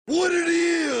what it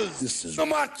is. This is the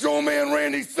Macho Man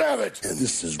Randy Savage. And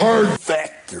this is Hard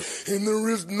Factor. And there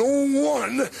is no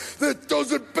one that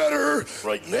does it better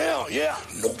right now, yeah.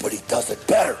 Nobody does it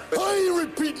better. I ain't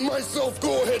repeating myself.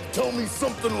 Go ahead, tell me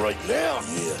something right now.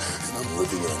 Yeah, and I'm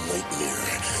living in a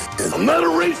nightmare. And I'm not a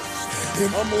racist.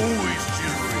 And I'm always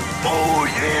cheering. Oh,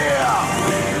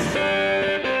 yeah.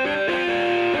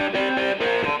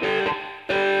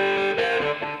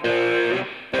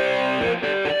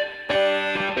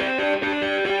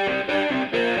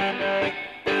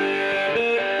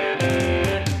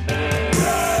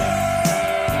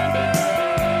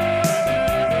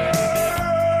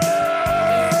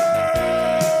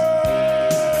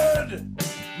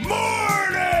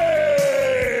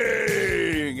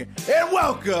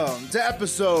 Welcome to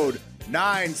episode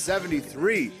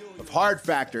 973 of Hard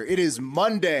Factor. It is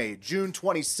Monday, June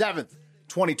 27th,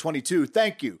 2022.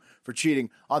 Thank you for cheating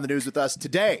on the news with us.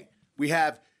 Today, we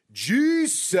have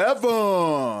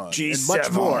G7. And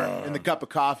much more in the cup of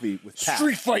coffee with Pat.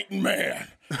 Street fighting man.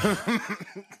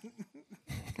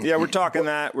 Yeah, we're talking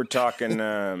that. We're talking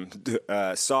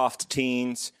soft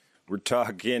teens. We're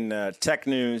talking tech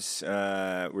news.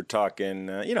 We're talking,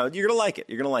 you're going to like it.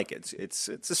 You're going to like it. It's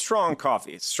a strong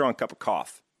coffee. It's a strong cup of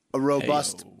coffee. A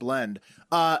robust blend.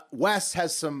 Wes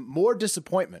has some more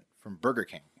disappointment from Burger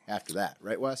King after that.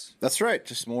 Right, Wes? That's right.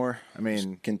 Just more.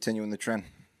 Just continuing the trend.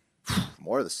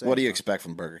 More of the same. What do you expect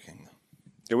from Burger King?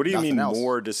 Yeah, what do you Nothing mean else.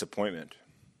 more disappointment?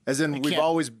 As in, we've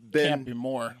always been... Can't be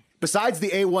more. Besides the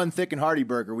A1 Thick and Hearty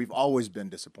Burger, we've always been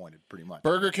disappointed, pretty much.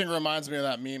 Burger King reminds me of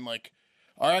that meme, like,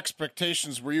 our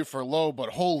expectations were you for low, but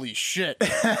holy shit.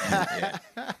 Yeah,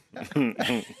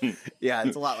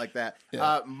 it's a lot like that.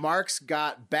 Yeah. Mark's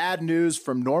got bad news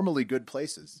from normally good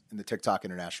places in the TikTok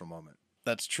International moment.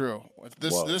 That's true.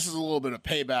 This is a little bit of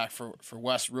payback for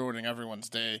Wes ruining everyone's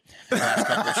day the last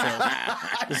couple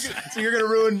of shows. So you're going to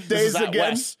ruin days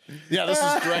again? Wes. Yeah, this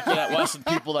is directed at Wes and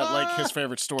people that like his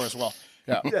favorite store as well.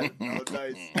 Yeah.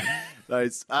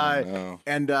 Nice.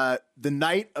 And the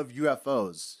night of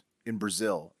UFOs in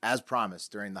Brazil, as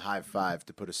promised during the High Five,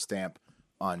 to put a stamp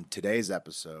on today's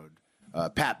episode.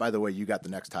 Pat, by the way, you got the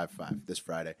next High Five this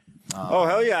Friday. Oh,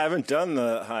 hell yeah. I haven't done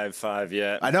the High Five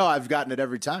yet. I know. I've gotten it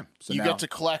every time. So you now, get to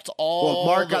collect all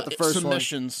Mark got the first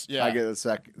submissions. One. Yeah. I get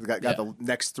the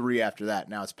next three after that.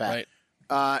 Now it's Pat.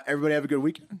 Right. Everybody have a good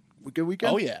weekend? Good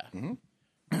weekend? Oh, yeah. Mm-hmm.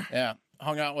 Yeah.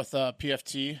 Hung out with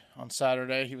PFT on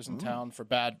Saturday. He was in town for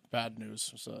bad news.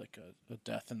 It was like a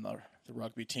death in the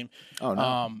rugby team. Oh,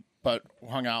 no. But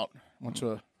hung out, went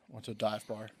to a dive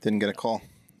bar. Didn't get a call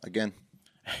again.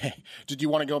 Did you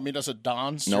want to go meet us at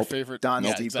Don's? Nope. Your favorite Don's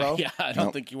yeah, Depot? Exactly. Yeah, I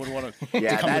don't think you would want to.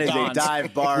 Yeah, that is a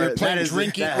dive bar. We're playing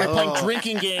drinking. We're playing oh.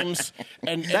 drinking games,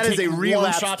 and that is a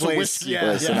relapse shots place. of whiskey.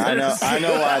 Yeah. Listen, I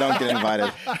know why I don't get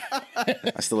invited.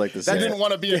 I still like to say that didn't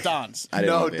want to be at Don's.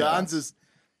 No, Don's is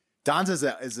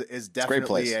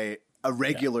definitely a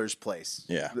regular's place.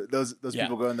 Yeah, those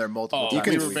people go in there multiple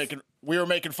times. We were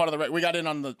making fun of the. We got in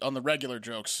on the regular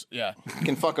jokes. Yeah, you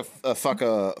can fuck a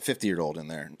 50-year-old in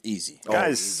there easy,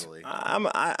 guys. I'm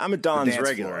a Don's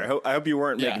regular. I hope you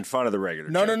weren't making fun of the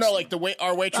regular. No. jokes. Like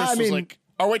our waitress was like.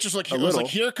 Our waitress was like,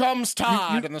 here comes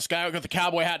Todd. And this guy with the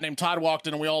cowboy hat named Todd walked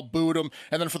in and we all booed him.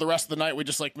 And then for the rest of the night, we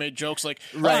just like made jokes like,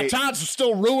 Todd's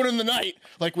still ruining the night.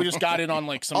 Like we just got in on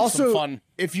like some fun.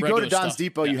 If you go to Don's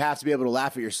Depot, you have to be able to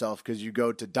laugh at yourself because you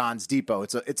go to Don's Depot.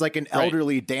 It's like an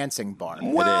elderly dancing bar.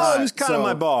 Well, it was kind of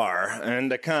my bar.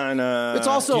 And I kind of... It's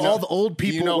also all the old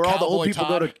people where all the old people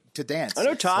go to dance. I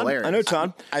know Todd.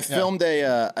 I filmed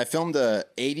a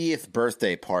 80th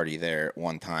birthday party there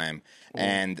one time.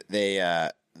 And they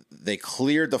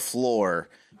cleared the floor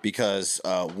because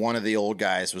one of the old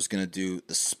guys was going to do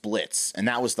the splits, and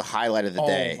that was the highlight of the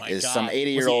day. Is God. Some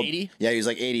 80-year-old? 80? Yeah, he was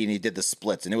like 80, and he did the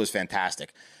splits, and it was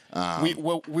fantastic. We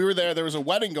were there. There was a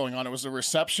wedding going on. It was a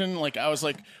reception. Like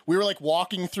we were like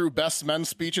walking through best men's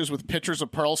speeches with pictures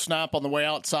of Pearl Snap on the way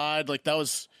outside. Like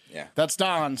that's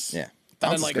Don's. Yeah.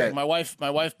 And then like my wife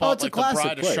bought like the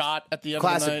bride a shot at the end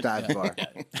of the night. Classic dive bar.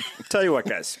 Tell you what,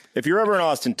 guys, if you're ever in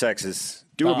Austin, Texas,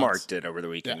 do what Don's. Mark did over the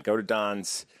weekend. Yeah. Go to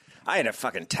Don's. I had a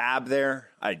fucking tab there.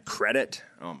 I had credit.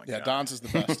 Oh my god. Yeah, Don's is the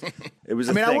best. It was.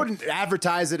 I wouldn't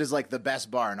advertise it as like the best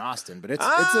bar in Austin, but it's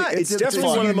definitely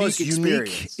one of the most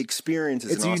unique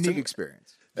experiences. It's in a Austin. unique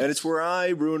experience. And it's where I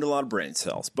ruined a lot of brain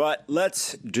cells. But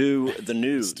let's do the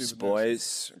news,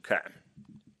 boys. Okay.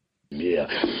 Yeah,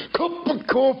 cup of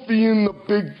coffee in the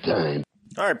big time.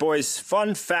 All right, boys.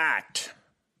 Fun fact.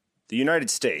 The United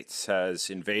States has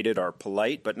invaded our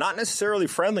polite but not necessarily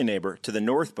friendly neighbor to the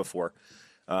north before.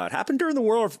 It happened during the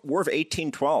War of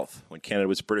 1812 when Canada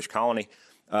was a British colony.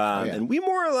 And we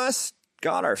more or less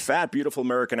got our fat, beautiful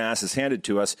American asses handed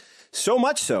to us. So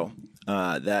much so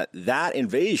that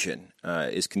invasion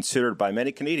is considered by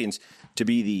many Canadians to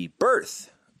be the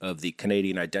birth of the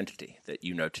Canadian identity that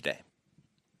you know today.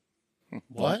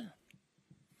 What?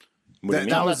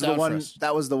 That was the one.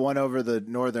 That was the one over the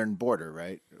northern border,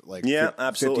 right? Like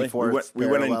absolutely. We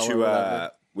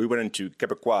went into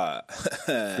Quebecois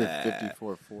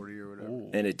 5440 or whatever,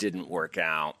 and it didn't work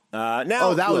out.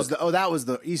 That was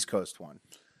the East Coast one.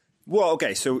 Well,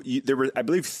 okay, so there were, I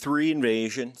believe, 3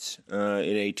 invasions in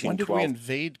 1812. When did we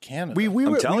invade Canada?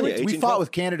 We fought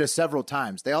with Canada several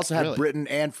times. They also had Britain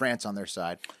and France on their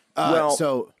side.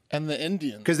 And the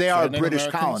Indians, because they are a British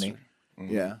colony.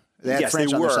 Yeah. They had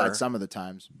French on their side some of the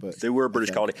times, but they were a British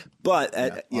colony. But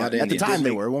at the time they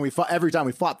were. When we fought, every time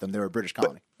we fought them, they were a British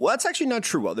colony. Well, that's actually not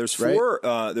true. Well, there's 4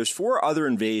 there's 4 other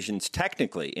invasions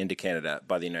technically into Canada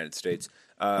by the United States.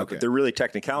 But they're really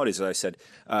technicalities, as I said.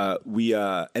 We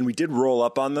did roll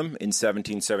up on them in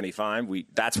 1775.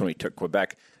 That's when we took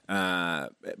Quebec, but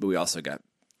we also got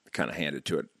kind of handed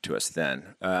to us then.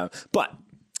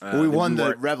 We won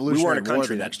the Revolutionary War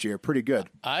the next year. Pretty good.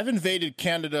 I've invaded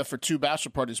Canada for 2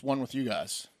 bachelor parties, one with you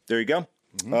guys. There you go.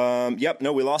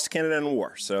 Mm-hmm. We lost Canada in a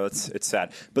war, so it's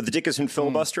sad. But the Dickinson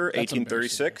filibuster,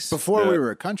 1836. Before we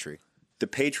were a country.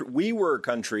 We were a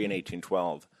country in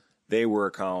 1812. They were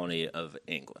a colony of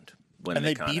England. And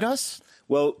they beat us?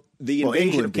 Well, the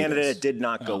invasion of Canada did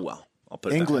not go well. I'll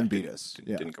put it England beat us. It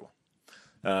didn't go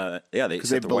well. They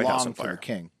set the White House on fire. For the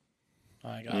king.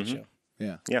 I got you.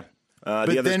 Yeah. Yeah.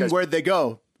 But then where'd they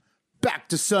go? Back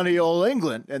to sunny old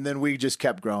England, and then we just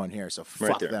kept growing here. So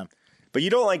fuck them. But you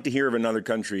don't like to hear of another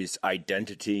country's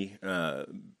identity,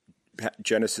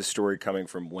 Genesis story coming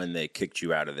from when they kicked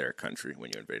you out of their country when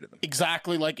you invaded them.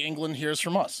 Exactly like England hears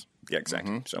from us. Yeah,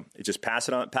 exactly. Mm-hmm. So it just pass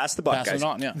the buck, guys. It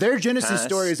on, yeah. Their Genesis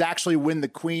story is actually when the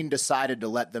Queen decided to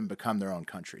let them become their own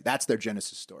country. That's their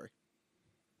Genesis story.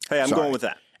 Hey, I'm going with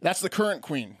that. That's the current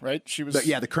queen, right? She was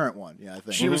the current one. Yeah, I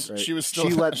think she was. Right? She was still.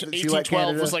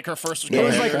 1812 was like her first. It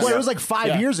was like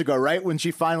 5 years ago, right? When she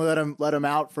finally let him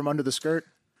out from under the skirt.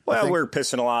 Well, we're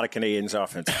pissing a lot of Canadians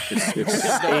off. It's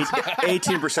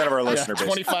 18% of our listener base.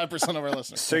 25% of our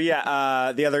listeners. So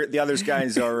the others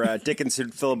guys are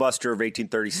Dickinson filibuster of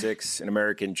 1836. An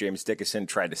American, James Dickinson,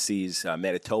 tried to seize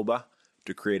Manitoba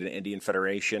to create an Indian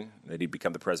federation that he'd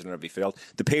become the president of. He failed.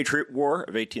 The Patriot War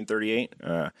of 1838.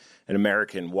 An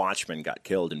American watchman got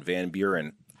killed, and Van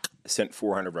Buren sent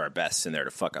 400 of our best in there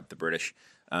to fuck up the British.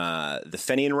 The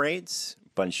Fenian raids, a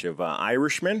bunch of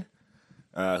Irishmen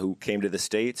who came to the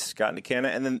States, got into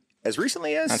Canada, and then as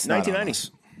recently as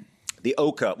 1990s, the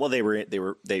Oka. Well, they were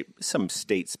some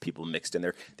states people mixed in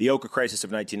there. The Oka crisis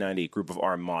of 1990, a group of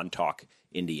armed Montauk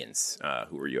Indians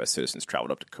who were U.S. citizens traveled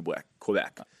up to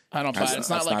Quebec. I don't buy it. It's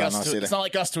not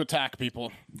like us to attack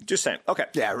people. Just saying. Okay.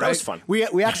 Yeah, right. That was fun.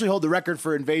 We actually hold the record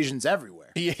for invasions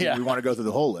everywhere. Yeah. We want to go through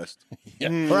the whole list.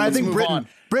 Yeah. Or I think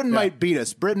Britain might beat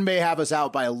us. Britain may have us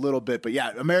out by a little bit, but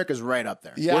yeah, America's right up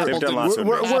there. Yeah,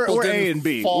 we're A and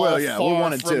B. Well, yeah, we're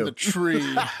 1 and 2. The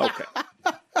tree.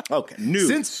 Okay.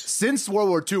 News. Since World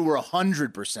War II, we're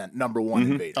 100% number one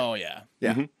invader. Oh yeah.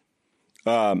 Yeah.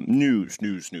 Mm-hmm. News.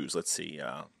 Let's see.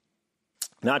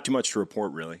 Not too much to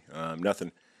report, really.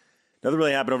 Nothing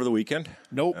really happened over the weekend.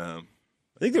 Nope. I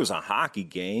think there was a hockey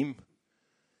game.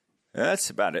 That's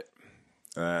about it.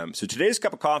 So today's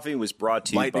cup of coffee was brought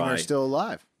to you Lightning by are still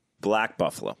alive. Black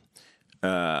Buffalo. We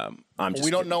don't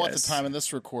kidding, know guys. at the time of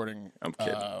this recording. I'm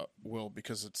kidding. Will,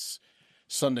 because it's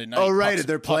Sunday night. Oh, right.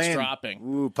 They're playing. Puck's dropping.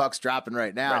 Ooh, puck's dropping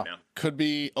right now. Could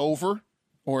be over,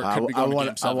 or it could be going to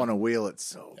Game 7. I want to wheel it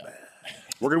so bad.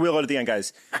 We're going to wheel it at the end,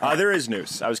 guys. There is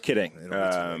news. I was kidding.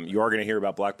 You are going to hear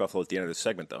about Black Buffalo at the end of this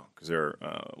segment, though, because they're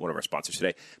one of our sponsors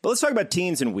today. But let's talk about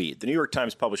teens and weed. The New York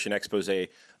Times published an expose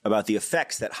about the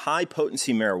effects that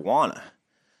high-potency marijuana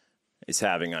is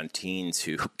having on teens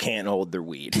who can't hold their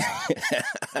weed. They're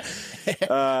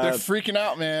freaking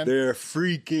out, man. They're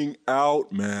freaking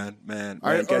out, man.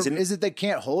 Is it they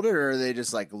can't hold it, or are they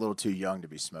just like a little too young to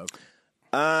be smoking?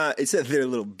 It's that they're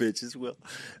little bitches, Will.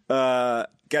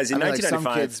 Guys, in 1995...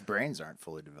 some kids' brains aren't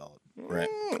fully developed. Right.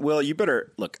 Well, you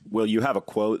better... Look, Will, you have a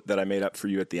quote that I made up for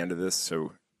you at the end of this,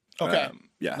 so... Okay.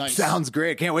 Yeah. Nice. Sounds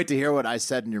great. Can't wait to hear what I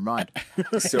said in your mind.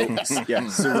 So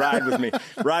ride with me.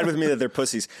 Ride with me that they're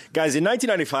pussies. Guys, in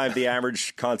 1995, the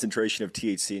average concentration of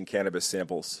THC in cannabis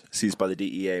samples seized by the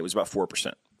DEA was about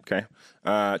 4%. Okay.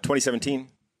 2017,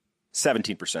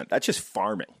 17%. That's just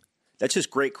farming. That's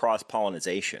just great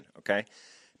cross-pollination, okay?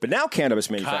 But now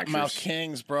cannabis manufacturers... Cottonmouth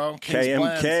Kings, bro.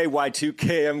 KMK,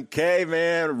 Y2KMK,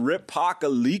 man. Rip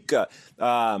Pakalika.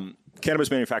 cannabis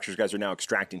manufacturers, guys, are now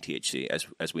extracting THC,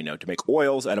 as we know, to make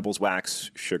oils, edibles,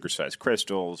 wax, sugar-sized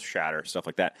crystals, shatter, stuff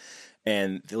like that.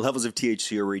 And the levels of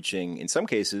THC are reaching, in some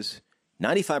cases,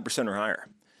 95% or higher.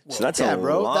 So that's a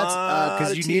bro. lot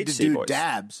That's because you need to do boys.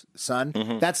 dabs,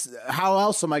 son. That's how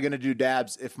else am I going to do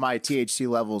dabs if my THC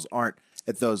levels aren't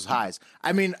at those highs?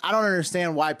 I mean, I don't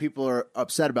understand why people are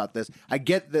upset about this. I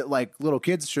get that like little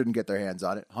kids shouldn't get their hands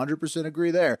on it. 100%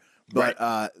 agree there. But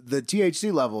the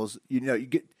THC levels, you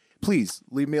get. Please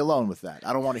leave me alone with that.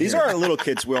 I don't want to. These hear aren't little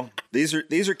kids, Will. These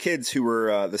are kids who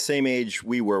were the same age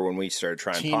we were when we started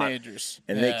trying teenagers,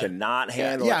 pot, and they could not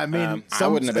handle it. Yeah, I mean, I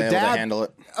wouldn't have been able to handle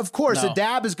it. Of course, No. a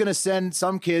dab is going to send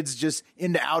some kids just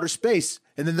into outer space,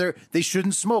 and then they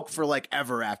shouldn't smoke for like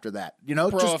ever after that.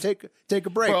 Bro, Just take a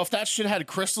break. Bro, if that shit had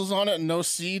crystals on it and no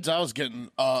seeds, I was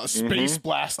getting space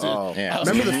blasted. yeah. I was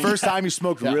Remember getting- the first time you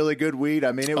smoked really good weed?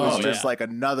 I mean, it was just yeah. like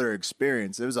another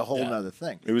experience. It was a whole nother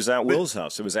thing. It was at Will's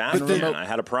house. It was after, and I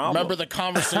had a problem. Remember the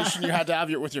conversation you had to have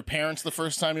with your parents the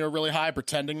first time you were really high,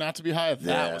 pretending not to be high?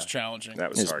 That was challenging. that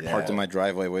was Just hard. parked in my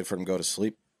driveway, wait for him to go to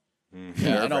sleep.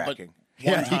 Yeah, I know, but Nerve-wracking.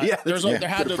 one time, there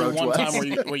had to be approach one was. time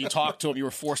where you talked to him, you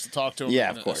were forced to talk to him. Yeah,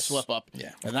 and of course. a slip up.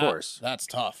 Yeah, and of course. That's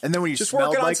tough. And then when you Just smelled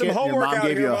working on like some it, your homework mom out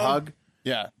gave here, you a Mom. hug.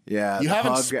 yeah, Yeah, You the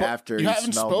haven't hug after you you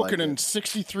haven't smelled spoken like in it.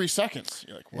 63 seconds.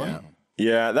 You're like, what?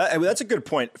 Yeah, that's a good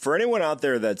point. For anyone out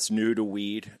there that's new to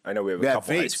weed, I know we have a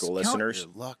couple high vapes. school Count listeners.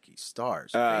 your lucky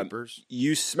stars, vapors.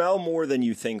 You smell more than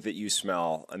you think that you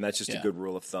smell, and that's just a Yeah. good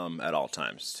rule of thumb at all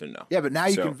times to know. Yeah, but now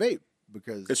you So, can vape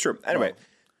because It's true. Anyway,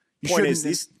 you point shouldn't. is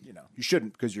these You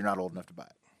shouldn't because you're not old enough to buy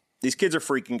it. these kids are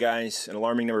freaking guys. An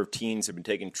alarming number of teens have been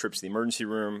taking trips to the emergency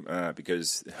room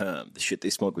because the shit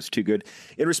they smoked was too good.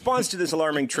 In response to this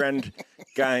alarming trend,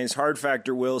 guys, Hard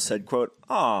Factor Will said, "quote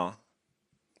Aw."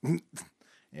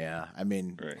 Yeah, I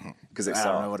mean, Because they I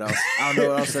saw don't know what else. I don't know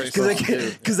what else they're supposed to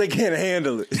do. because they can't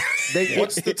handle it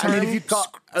What's the term? I mean, if you call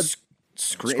It's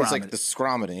like the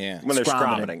scrometing, yeah. when they're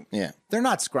Scrometing. scrometing. Yeah. they're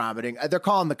not scrometing. They're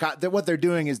calling what they're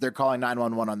doing is they're calling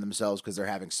 911 on themselves because they're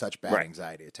having such bad Right.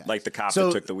 anxiety attacks. Like the cop So-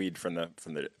 that took the weed from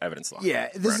the evidence locker. Yeah,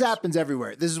 this happens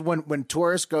everywhere. This is when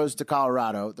tourists goes to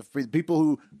Colorado, the people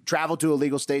who travel to a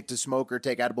legal state to smoke or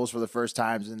take edibles for the first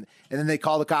times, and then they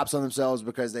call the cops on themselves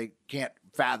because they can't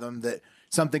fathom that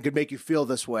something could make you feel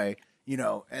this way.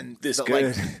 And This like,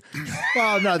 good.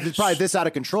 well, no, it's probably this out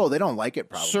of control. They don't like it,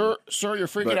 probably. Sir, you're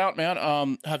freaking out,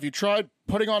 man. Have you tried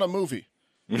putting on a movie?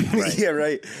 Yeah,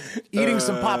 right. Eating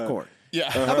some popcorn. Yeah.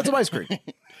 How about some ice cream?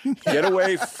 Get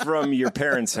away from your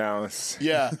parents' house.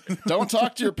 Yeah. Don't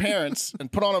talk to your parents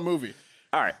and put on a movie.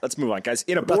 All right, let's move on, guys.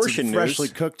 In About some abortion news, freshly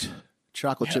cooked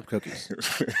chocolate chip cookies.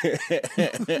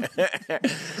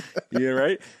 yeah,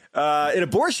 right. In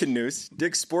abortion news,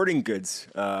 Dick's Sporting Goods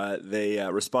they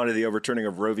responded to the overturning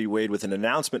of Roe v. Wade with an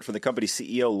announcement from the company's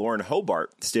CEO Lauren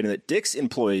Hobart, stating that Dick's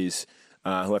employees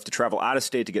who have to travel out of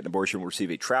state to get an abortion will receive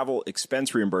a travel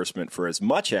expense reimbursement for as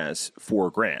much as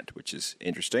 $4,000, which is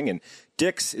interesting. And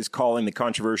Dick's is calling the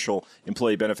controversial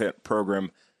employee benefit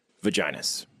program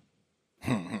Vaginas.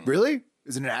 Really?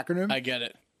 Is it an acronym? I get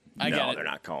it. I no, get it. they're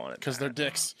not calling it Because they're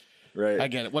dicks. right. I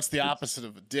get it. What's the opposite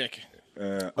of a dick?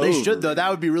 They should though. That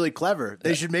would be really clever.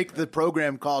 They should make the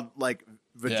program called like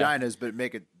vaginas, but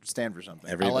make it stand for something.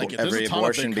 Every, I like it. There's every a ton of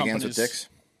abortion big begins with companies. dicks.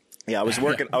 Yeah, I was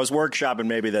workshopping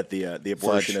maybe that the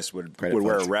abortionist would Credit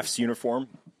wear a fudge. ref's uniform,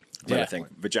 but Yeah. I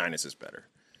think vaginas is better.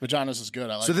 Vaginas is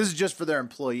good. I like So it. this is just for their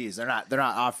employees. They're not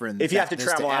offering. If you have to this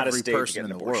travel out of every state to person get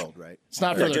in an the abortion. world, right? It's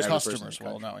not for Yeah, their just every person customers. in the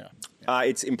Well, no, yeah.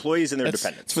 It's employees and their It's-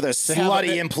 dependents. It's for their have a- slutty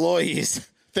they- employees.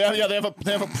 They have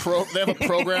a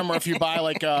program where if you buy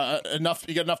like you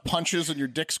get enough punches in your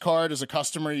Dick's card as a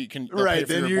customer, you can they'll pay Right.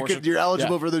 for Then your abortion. you're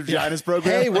eligible for the vaginas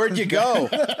program. Hey, where'd you go?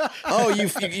 Oh,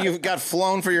 you got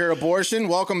flown for your abortion?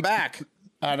 Welcome back.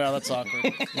 I know that's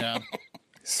awkward. Yeah,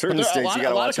 Certain There are states you got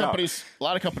to watch out. a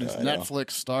lot of companies,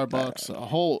 Netflix, Starbucks, a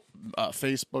whole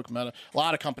Facebook, Meta, a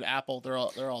lot of companies, Apple. They're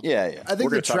all. Yeah. I think We're the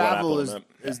gonna talk about travel Apple in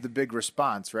is the big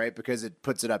response, right? Because it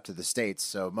puts it up to the states.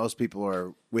 So most people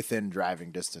are within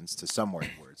driving distance to somewhere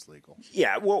where it's legal.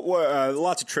 Yeah, well,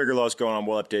 lots of trigger laws going on.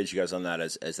 We'll update you guys on that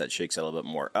as that shakes out a little bit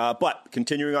more. But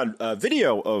continuing on,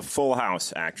 video of Full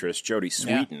House actress Jodie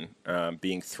Sweetin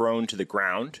being thrown to the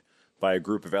ground by a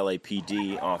group of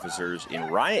LAPD officers in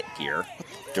riot gear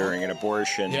during an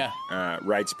abortion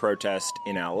rights protest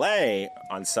in LA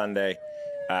on Sunday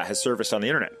has surfaced on the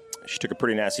internet. She took a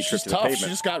pretty nasty trip She's to the tough. She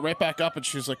pavement. just got right back up and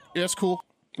she was like, "Yeah, it's cool."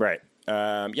 Right.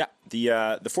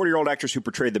 The 40-year-old actress who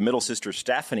portrayed the middle sister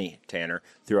Stephanie Tanner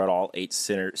throughout all 8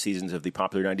 seasons of the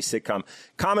popular 90s sitcom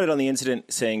commented on the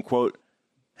incident saying, quote,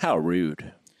 "How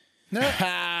rude."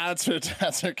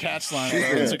 That's her catch line.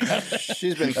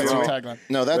 She's been That's thrown. her tagline.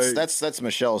 No, that's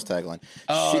Michelle's tagline.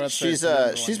 Oh,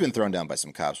 She's been thrown down by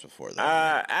some cops before. Though.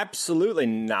 Absolutely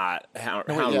not. How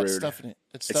rude. It's Stephanie.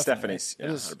 It's Stephanie's. Yeah,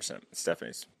 100%. It's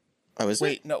Stephanie's. Oh, is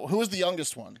Wait, no. Who was the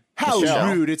youngest one? How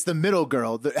Michelle. rude! It's the middle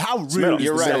girl. How rude! middle. Is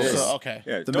You're the right, middle it is. girl? Okay.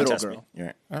 Yeah, The don't middle test girl. me.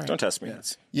 You're right. Don't test me.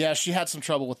 Yeah, she had some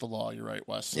trouble with the law. You're right,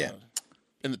 Wes. Yeah.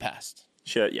 In the past.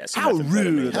 Yes. How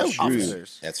rude of those How rude.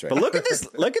 officers. That's right. But look at this!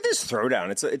 Look at this throwdown.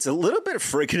 It's a little bit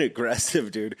freaking aggressive,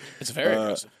 dude. It's very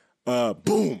aggressive.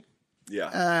 Boom.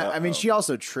 Yeah. I mean, she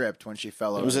also tripped when she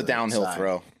fell over. It was a the downhill side.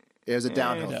 throw. It was a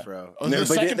downhill throw. Oh, the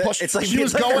second push, it's like she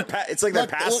was it's like going. they're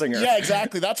passing her. Yeah,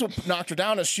 exactly. That's what knocked her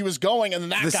down. Is she was going, and then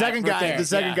that The second right guy, there. the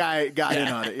second Yeah. guy got in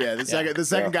on it. Yeah, the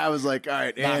second guy was like, "All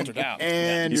right, Knocked her down.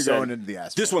 and You you're said, going into the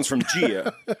asphalt." This one's from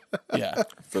Gia Yeah.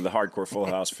 for the hardcore Full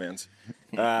House fans.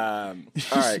 All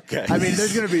right, guys. I mean,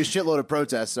 there's going to be a shitload of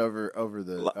protests over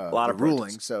the, lot the of ruling.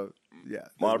 protests. So yeah,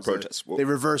 A lot of there was protests. They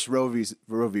reversed Roe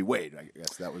v. Wade. I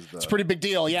guess that was the. It's a pretty big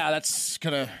deal. Yeah, that's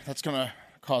gonna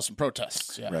cause some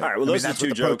protests. Yeah. Right. All right, well, I mean, those are that's the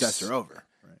what two the jokes. protests are over.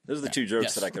 Right. Those are the two jokes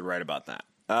Yes. that I could write about that.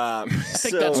 I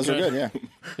think So- that's Those are good. Yeah.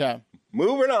 Yeah.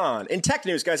 Moving on. In tech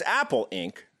news, guys, Apple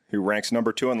Inc., who ranks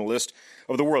number 2 on the list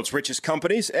of the world's richest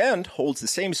companies and holds the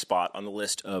same spot on the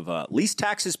list of least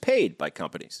taxes paid by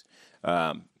companies.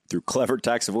 Through clever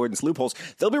tax avoidance loopholes,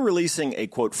 they'll be releasing a,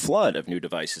 quote, flood of new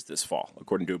devices this fall,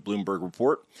 according to a Bloomberg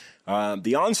report.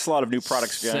 The onslaught of new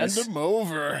products, guys. Send them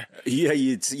over. Yeah,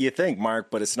 you think, Mark,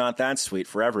 but it's not that sweet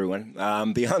for everyone.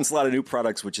 The onslaught of new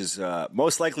products, which is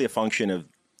most likely a function of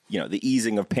the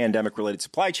easing of pandemic-related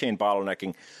supply chain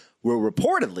bottlenecking, will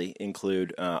reportedly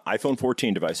include iPhone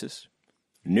 14 devices,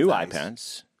 new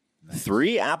iPads,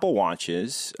 3 Apple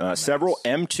Watches, several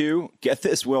M2. Get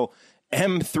this, Will.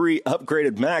 M3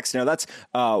 upgraded Macs. Now that's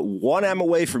 1 M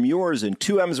away from yours and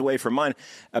 2 M's away from mine.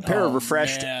 A pair of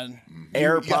refreshed Man.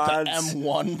 AirPods. You got the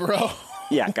M1, bro.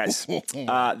 Yeah, guys.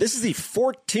 This is the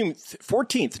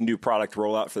 14th new product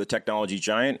rollout for the technology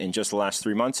giant in just the last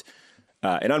 3 months.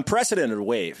 An unprecedented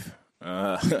wave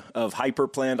of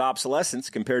hyper-planned obsolescence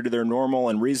compared to their normal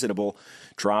and reasonable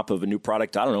drop of a new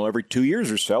product, I don't know, every 2 years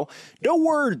or so. No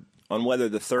word on whether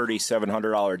the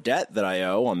 $3,700 debt that I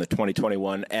owe on the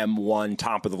 2021 M1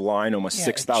 top-of-the-line, almost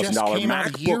 $6,000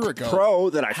 MacBook Pro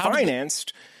that I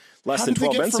financed less than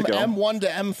 12 months ago. How did they get from M1 to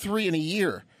M3 in a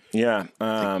year? Yeah,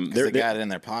 They got it in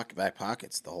their back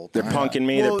pockets the whole time. they're punking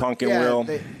me. They're punking Will.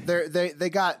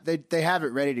 They have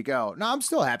it ready to go. No, I'm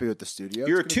still happy with the studio.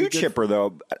 You're a It's gonna be good two-chipper,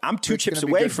 though. I'm 2 It's gonna chips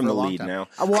be away good from for the a long lead time. now.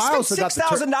 Well, I I also spent got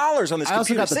the $6,000 on this I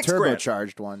also computer. got the $6,000.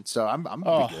 turbocharged one, so I'm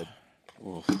gonna be good.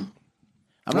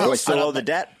 Do I still owe the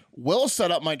debt? Will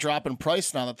set up my drop in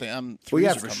price now that the M3s Well,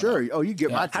 yeah, are for coming sure. out. Oh, you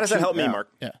get my. How does that help me, Mark?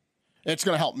 Yeah. It's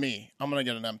going to help me. I'm going to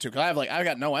get an M2 because I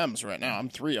got no M's right now. I'm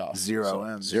 3 off. Zero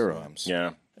M's. 0 M's.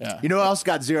 Yeah. Yeah. You know who else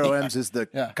got 0 M's is the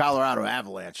Yeah. Colorado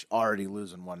Avalanche already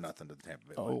losing 1-0 to the Tampa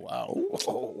Bay. Oh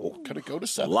wow. Could it go to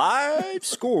 7? Live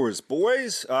scores,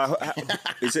 boys.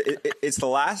 Is it? It's the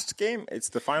last game. It's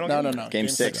the final. No, game? no, no. Game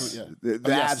 6. Yeah. The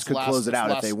yes, Avs could last- close it out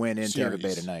if last they win in Tampa Bay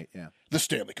series. tonight. Yeah, The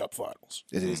Stanley Cup Finals.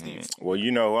 it is. Well,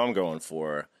 you know who I'm going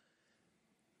for.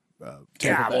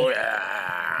 Cowboy.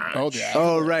 Oh yeah.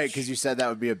 Oh, right, because you said that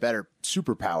would be a better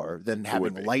superpower than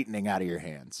having lightning out of your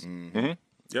hands.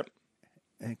 Yep.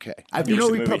 Okay, Never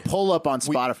seen we the put movie. pull up on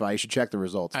Spotify. You should check the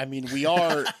results. I mean, we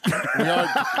are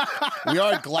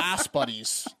glass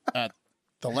buddies at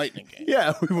the Lightning game.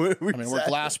 Yeah, I mean, we're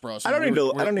glass bros. I don't need to They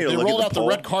look at rolled the out the poll.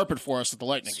 red carpet for us at the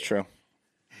Lightning game. True.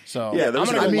 So Yeah, I'm there's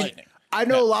gonna a- go I mean, Lightning. I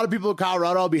know a lot of people in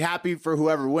Colorado. I'll be happy for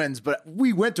whoever wins, but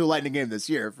we went to a Lightning game this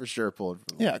year for sure. Pulling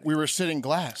for the Yeah, we were sitting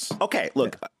glass. Okay.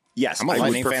 Look. Yes. I'm a I would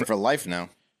Lightning prefer- fan for life now.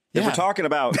 If Yeah. we're talking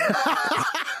about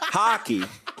hockey,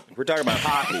 we're talking about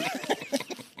hockey.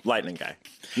 Lightning guy.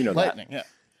 You know Lightning. that. Yeah.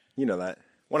 You know that.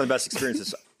 One of the best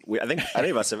experiences I think any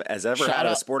of us has ever Shout had at a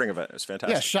out. sporting event. It was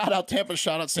fantastic. Yeah, shout out Tampa,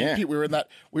 shout out St. Yeah. Pete. We were in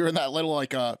that little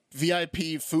like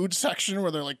VIP food section where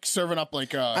they're like serving up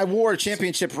like I wore a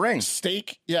championship ring.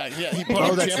 steak. Yeah, he put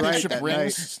up that's right, championship that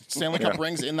rings, Stanley Cup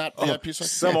rings in that VIP section.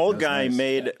 Some Yeah. old guy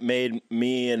made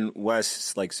me and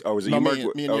Wes like was it No, you,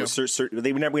 Mark? me and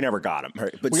you. We never got him.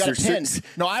 Right? But We got a pin.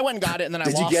 No, I went and got it, and then I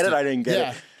Did you lost get it? I didn't get yeah.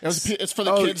 it. It's for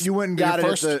the Oh, kids. you went and your got it at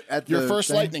first, the your first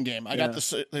thing? Lightning game. I got the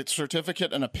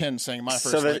certificate and a pin saying my first.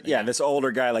 So Lightning game. this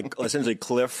older guy, like essentially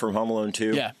Cliff from Home Alone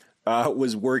 2, Yeah.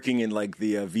 was working in like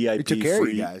the VIP took care of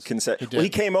free you guys. consent. Well, he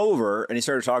came over and he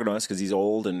started talking to us because he's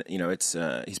old and it's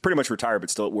he's pretty much retired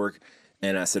but still at work.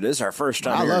 And I said, "This is our first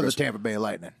time." I here." love He the goes- Tampa Bay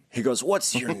Lightning. He goes,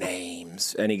 "What's your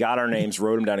names?" And he got our names,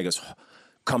 wrote them down. He goes,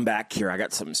 come back here. I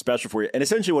got something special for you. And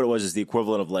essentially what it was is the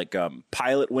equivalent of like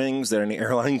pilot wings that an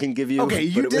airline can give you. Okay,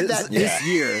 you did that this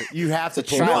year. You have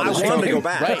to No, I wanted to go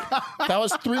back. Right. That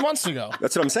was 3 months ago.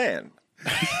 That's what I'm saying.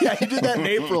 Yeah, you did that in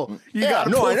April. You got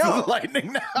no, I know. the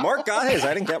lightning now. Mark got his.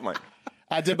 I didn't get mine.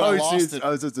 I did, but I lost it.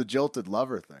 Oh, it's a jilted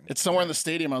lover thing. It's somewhere in the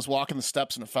stadium. I was walking the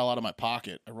steps and it fell out of my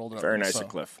pocket. I rolled it up. Very nice,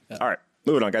 Cliff. Yeah. All right,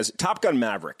 moving on, guys. Top Gun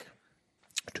Maverick.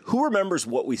 Who remembers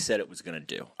what we said it was going to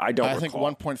do? I don't recall.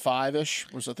 I think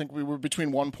 1.5-ish was, I think we were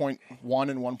between 1.1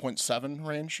 and 1.7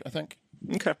 range, I think.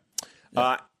 Okay.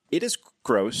 Yeah. It has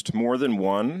grossed more than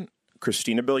one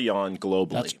Christina Milian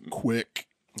globally. That's quick.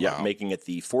 Yeah, wow. Making it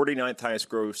the 49th highest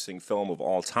grossing film of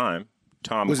all time.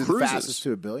 Tom Cruise. Was it the fastest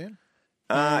to $1 billion?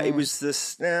 It was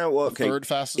this. Okay. Third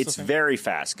fastest. It's very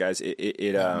fast, guys.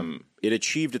 It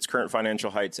achieved its current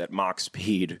financial heights at Mach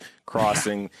speed,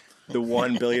 crossing the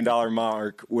 $1 billion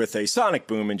mark with a sonic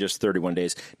boom in just 31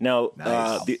 days. Now,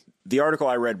 nice. The article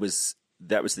I read was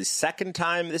that was the second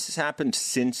time this has happened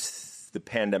since the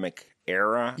pandemic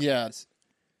era. Yeah.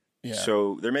 Yeah.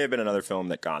 So there may have been another film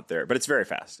that got there, but it's very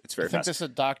fast. It's very fast. I think they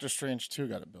said Doctor Strange 2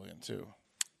 got $1 billion too.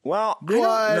 Well,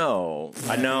 I don't know.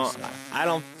 I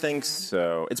don't think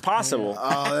so. It's possible.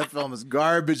 Oh, that film is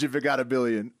garbage if it got $1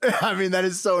 billion. I mean, that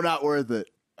is so not worth it.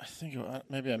 I think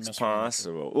maybe I missed. It's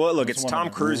possible. Well, look, it's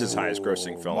Tom Cruise's highest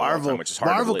grossing film of all time, which is hard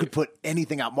to believe. Marvel could put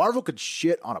anything out. Marvel could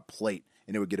shit on a plate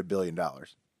and it would get $1 billion.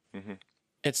 Mm-hmm.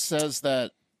 It says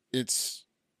that it's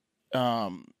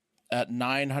at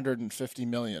 950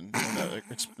 million.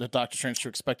 The Doctor Strange 2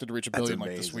 expected to reach $1 billion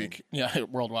like this week. Yeah,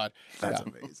 worldwide. That's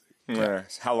amazing. Yeah.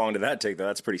 How long did that take though?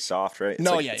 That's pretty soft, right?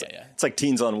 It's It's like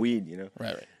teens on weed, you know.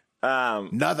 Right.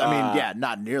 Nothing. I mean,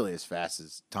 not nearly as fast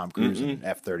as Tom Cruise in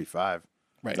F-35.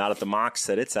 Right. Not at the Mach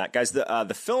that it's at, guys.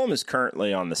 The film is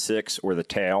currently on the 6 or the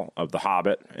tail of The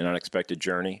Hobbit: An Unexpected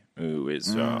Journey, who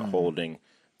is holding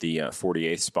the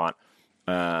 48th spot.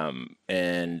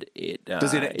 And it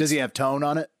does he have tone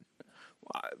on it?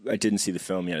 I didn't see the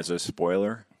film yet. Is it a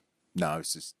spoiler? No,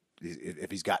 it's just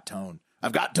if he's got tone.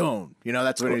 I've got tone. You know,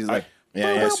 that's what he's like.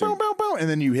 Yeah, boom, boom, boom, and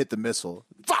then you hit the missile.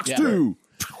 Fox 2.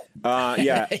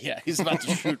 Yeah. Yeah, he's about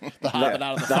to shoot the Hobbit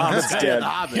out of the Hobbit's dead. The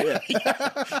Hobbit,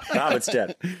 The Hobbit's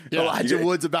dead. Yeah. Elijah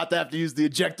Wood's about to have to use the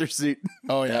ejector seat.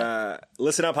 Oh, yeah.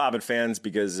 Listen up, Hobbit fans,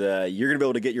 because you're going to be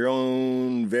able to get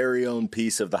your very own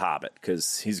piece of the Hobbit,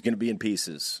 because he's going to be in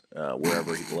pieces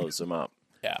wherever he blows them up.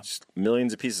 Yeah. Just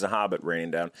millions of pieces of Hobbit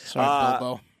raining down. Sorry,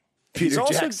 Bilbo. Peter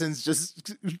Jackson's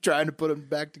just trying to put them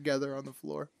back together on the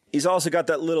floor. He's also got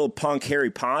that little punk Harry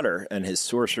Potter and his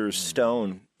Sorcerer's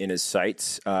Stone in his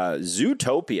sights.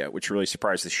 Zootopia, which really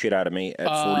surprised the shit out of me at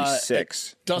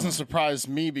 46. It doesn't surprise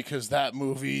me because that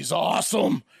movie's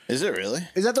awesome. Is it really?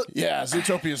 Is that the? Yeah,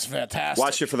 Zootopia is fantastic.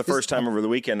 Watched it for the first time over the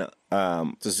weekend.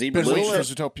 Been waiting for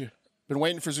Zootopia. Been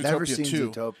waiting for Zootopia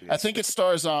 2. Zootopia. I think it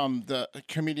stars the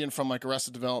comedian from like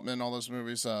Arrested Development and all those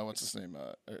movies. What's his name?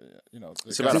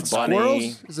 It's about a bunny.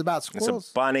 Squirrels? It's about squirrels.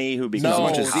 It's a bunny who becomes a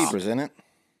bunch of zebras in it.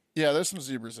 Yeah, there's some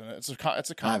zebras in it. It's a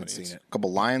comedy. I haven't seen it. A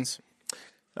couple lions.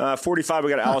 45, we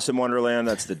got Alice in Wonderland.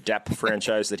 That's the Depp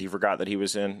franchise that he forgot that he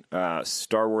was in.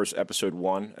 Star Wars Episode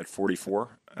 1 at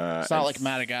 44. It's not like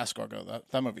Madagascar, though.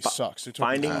 That movie sucks.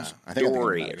 Finding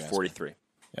Dory at 43.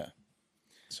 Yeah.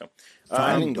 So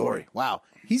Finding Dory. Wow.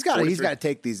 He's got to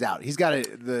take these out. He's got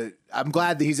to. I'm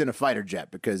glad that he's in a fighter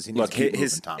jet because he needs to keep moving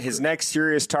Tom Cruise. His next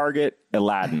serious target,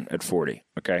 Aladdin at 40.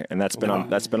 Okay, and that's been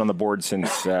on the board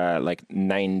since like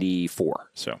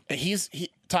 94. So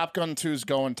Top Gun 2 is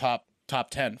going top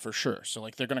 10 for sure. So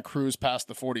like they're going to cruise past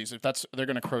the 40s. They're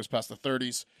going to cruise past the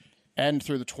 30s and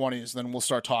through the 20s. Then we'll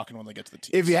start talking when they get to the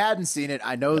teens. If you hadn't seen it,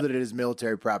 I know that it is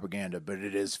military propaganda, but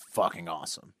it is fucking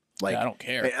awesome. Like, I don't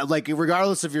care. Like,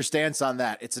 regardless of your stance on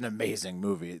that, it's an amazing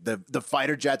movie. The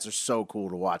fighter jets are so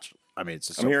cool to watch. I mean,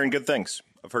 I'm hearing good things.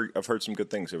 I've heard some good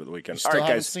things over the weekend. Still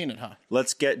haven't seen it, huh?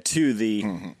 Let's get to the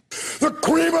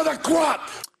cream of the crop.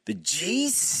 The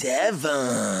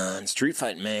G7 Street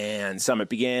Fight Man Summit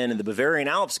began in the Bavarian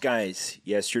Alps, guys,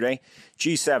 yesterday.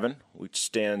 G7, which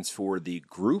stands for the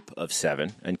Group of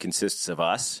Seven and consists of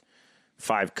us,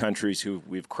 5 countries who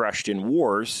we've crushed in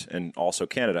wars, and also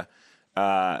Canada.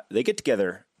 They get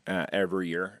together every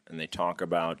year and they talk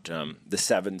about the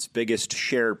 7's biggest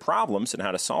shared problems and how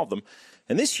to solve them.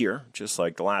 And this year, just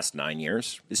like the last 9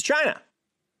 years, is China.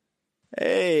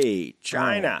 Hey,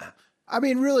 China. I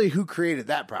mean, really, who created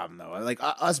that problem, though? Like,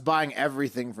 us buying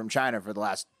everything from China for the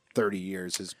last 30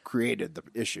 years has created the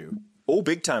issue. Oh,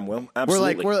 big time, Will.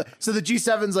 Absolutely. So the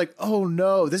G7's like, oh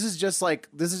no, this is just like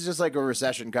a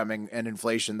recession coming and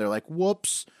inflation. They're like,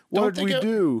 whoops, what did we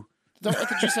do? At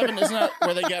the G7, isn't that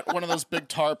where they get one of those big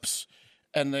tarps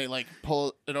and they like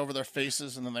pull it over their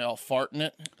faces, and then they all fart in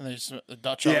it, and they just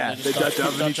Dutch Yeah, oven. they Dutch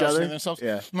oven each other. Themselves.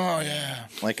 Yeah. Oh yeah.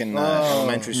 Like in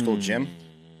elementary school gym.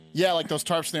 Yeah, like those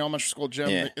tarps in the elementary school gym.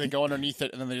 Yeah. They go underneath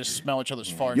it, and then they just smell each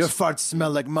other's farts. Your farts smell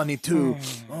like money too.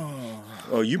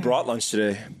 Oh, you brought lunch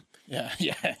today. Yeah.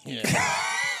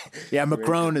 Yeah,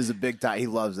 Macron is a big time. He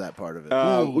loves that part of it.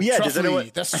 Well, yeah. Does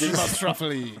anyone, That's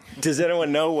truffly. does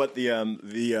anyone know what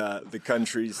the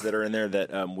countries that are in there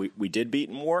that we did beat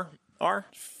in war are?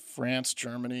 France,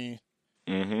 Germany,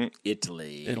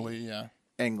 Italy, yeah.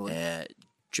 England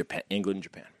Japan, England,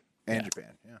 Japan. and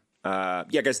Japan. Yeah.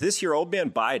 Yeah, guys, this year, old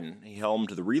man Biden, he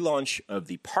helmed the relaunch of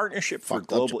the Partnership for Fucked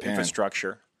up Global Japan.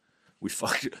 Infrastructure. We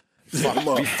fucked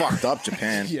We fucked up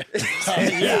Japan.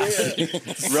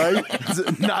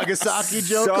 Right? Nagasaki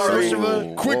joke. Sorry.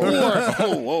 Hiroshima. Quick war.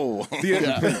 Whoa.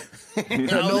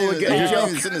 Enola Gay He's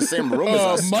joke. in the same room as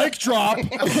us. Mic drop.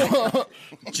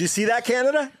 Did you see that,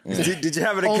 Canada? Did you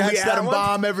happen to Only catch that atom one?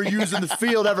 bomb ever used in the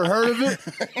field. Ever heard of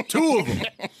it? 2 of them.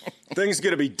 Things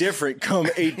going to be different come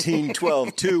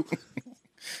 1812, too.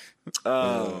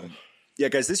 Yeah,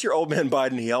 guys, this year, old man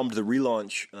Biden, he helmed the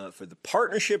relaunch for the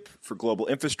Partnership for Global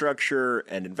Infrastructure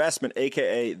and Investment,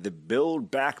 a.k.a. the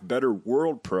Build Back Better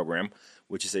World program,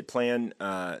 which is a plan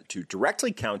to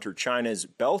directly counter China's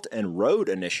Belt and Road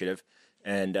Initiative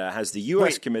and has the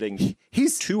U.S. committing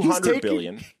He's $200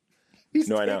 billion. He's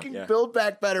No, I know, taking yeah. Build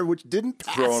Back Better, which didn't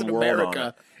pass Throwing in world on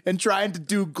America, it. and trying to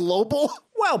do global.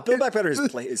 Well, Build Back Better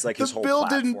is like his The whole bill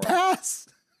platform. didn't pass.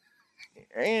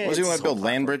 Was he want to build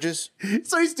land bridges?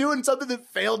 So he's doing something that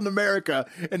failed in America,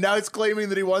 and now he's claiming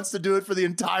that he wants to do it for the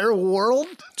entire world.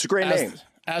 It's a great name.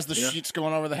 As the sheet's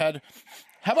going over the head.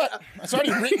 How about, it's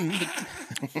already written.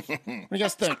 What do you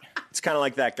guys think? It's kind of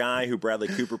like that guy who Bradley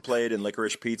Cooper played in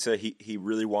Licorice Pizza. He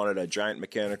really wanted a giant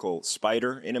mechanical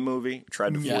spider in a movie.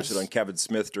 Tried to force Yes. it on Kevin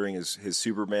Smith during his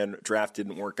Superman draft.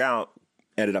 Didn't work out.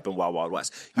 Ended up in Wild Wild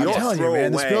West. You I'm don't telling you, throw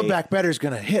man, this away Build Back Better is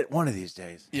going to hit one of these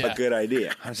days. Yeah. a good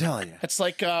idea. I'm telling you. It's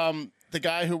like the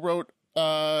guy who wrote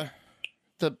the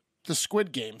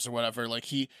Squid Games or whatever. Like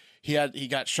he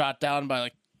got shot down by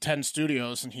like 10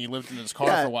 studios, and he lived in his car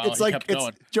for a while. it's and he like kept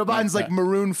going. Joe Biden's like that.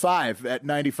 Maroon 5 at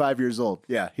 95 years old.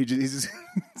 Yeah, he's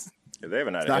They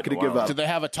haven't had not going to give up. Did they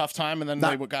have a tough time and then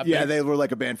they got yeah, big? they were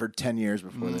like a band for 10 years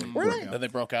before they broke out. Then they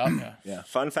broke out. Yeah.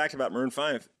 Fun fact about Maroon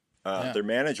 5. Their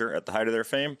manager at the height of their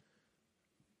fame,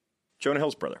 Jonah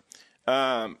Hill's brother.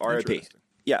 R.I.P.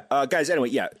 Yeah, guys. Anyway,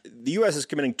 the U.S. is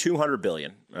committing $200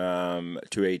 billion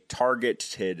to a targeted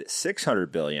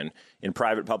 $600 billion in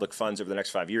private public funds over the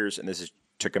next 5 years, and this is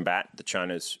to combat the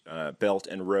China's Belt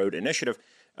and Road Initiative,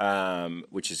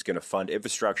 which is going to fund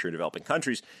infrastructure in developing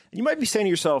countries. And you might be saying to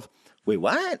yourself, "Wait,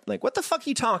 what? Like, what the fuck are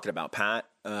you talking about, Pat?"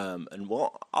 And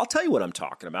well, I'll tell you what I'm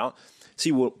talking about.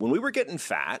 See, when we were getting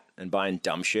fat and buying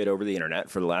dumb shit over the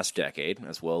internet for the last decade,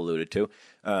 as Will alluded to,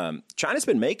 China's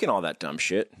been making all that dumb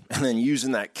shit and then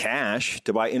using that cash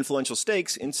to buy influential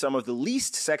stakes in some of the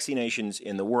least sexy nations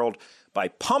in the world by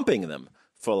pumping them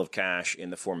full of cash in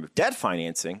the form of debt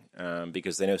financing,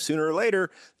 because they know sooner or later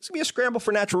there's going to be a scramble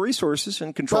for natural resources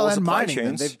and control of and supply mining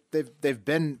them.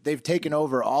 chains. They've taken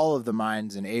over all of the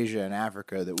mines in Asia and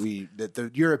Africa that the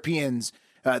Europeans.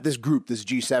 This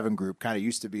G7 group, kind of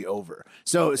used to be over.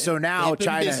 So now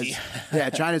China's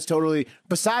China's totally.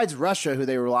 Besides Russia, who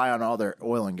they rely on all their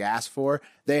oil and gas for,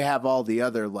 they have all the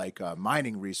other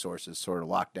mining resources sort of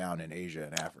locked down in Asia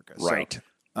and Africa. Right.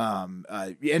 And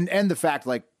the fact,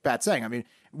 like Pat's saying, I mean,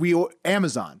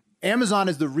 Amazon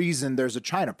is the reason there's a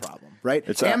China problem, right?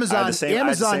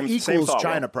 Amazon equals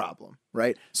China problem,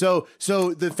 right? So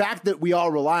the fact that we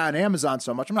all rely on Amazon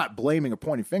so much, I'm not blaming or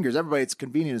pointing fingers. Everybody, it's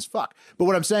convenient as fuck. But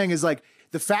what I'm saying is like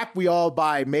the fact we all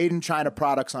buy made in China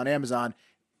products on Amazon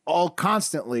all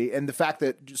constantly, and the fact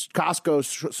that just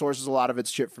Costco sources a lot of its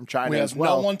shit from China We as have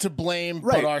well. no one to blame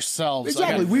Right. but ourselves.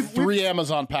 Exactly. I got We've 3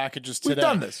 Amazon packages today. We've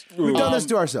done this. We've done this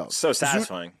to ourselves. So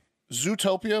satisfying.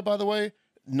 Zootopia, by the way,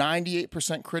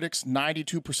 98% critics,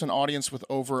 92% audience with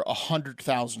over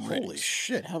 100,000 ratings. Holy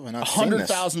shit! How have I not seen this?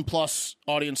 100,000 plus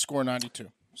audience score 92.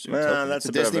 That's It's a a bit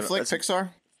of Disney a- flick, that's- Pixar.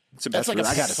 That's like I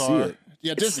gotta Pixar. see it.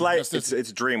 Yeah, It's Disney. like That's Disney.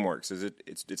 it's DreamWorks. Is it?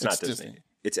 It's not Disney.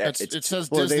 It's it says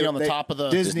Well, Disney they- on the they- top of the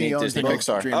Disney owns Disney both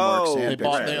Pixar. DreamWorks Oh, and They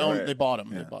bought. Pixar. They own. right. They bought them.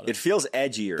 They bought It feels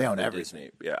edgier. They own than everything.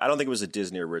 Disney. Yeah, I don't think it was a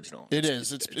Disney original. It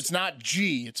is. It's not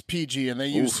G. It's PG, and they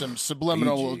use some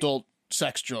subliminal PG. adult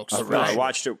sex jokes. No, I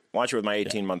watched it with my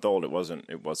 18-month-old. It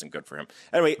wasn't good for him.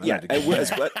 Anyway,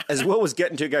 as Will was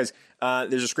getting to, guys,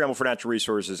 there's a scramble for natural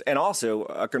resources and also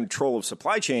a control of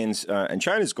supply chains. And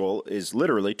China's goal is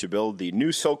literally to build the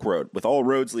new Silk Road with all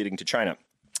roads leading to China.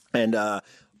 And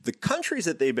the countries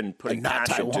that they've been putting And not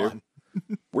cash into, Taiwan.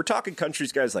 We're talking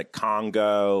countries, guys, like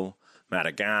Congo,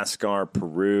 Madagascar,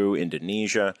 Peru,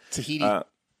 Indonesia. Tahiti.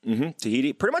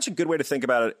 Tahiti. Pretty much a good way to think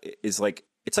about it is like,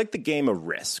 it's like the game of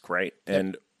Risk, right? Yep.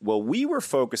 And well, we were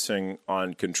focusing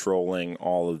on controlling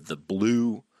all of the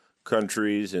blue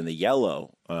countries and the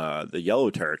yellow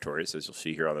territories, as you'll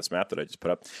see here on this map that I just put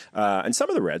up, and some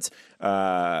of the reds,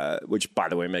 which, by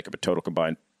the way, make up a total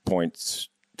combined points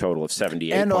total of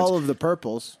 78 and points. all of the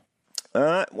purples.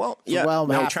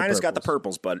 China's got the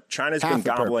purples, but China's been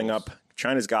gobbling up.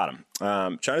 China's got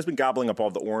them. China's been gobbling up all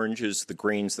the oranges, the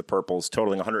greens, the purples,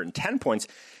 totaling 110 points.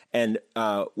 And,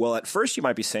 well, at first you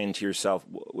might be saying to yourself,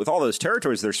 with all those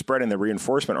territories, they're spreading the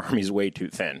reinforcement armies way too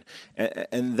thin.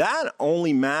 And that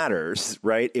only matters,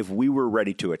 right, if we were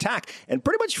ready to attack. And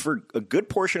pretty much for a good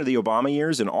portion of the Obama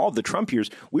years and all of the Trump years,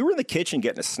 we were in the kitchen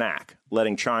getting a snack,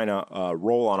 letting China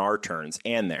roll on our turns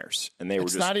and theirs. And they were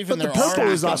just not even but the purple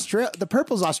is Australia. The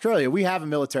purple's Australia. We have a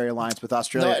military alliance with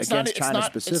Australia against China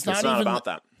specifically. It's not about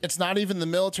that. It's not even the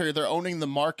military. They're owning the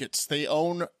markets. They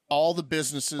own all the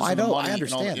businesses. I know. The money I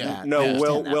understand that.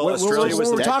 Australia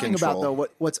was we're talking about though.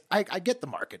 I get the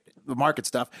market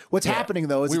stuff. What's happening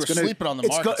though is we were sleeping on the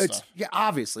market stuff. Yeah,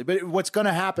 obviously. But what's going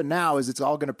to happen now is it's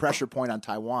all going to pressure point on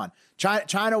Taiwan.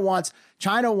 China wants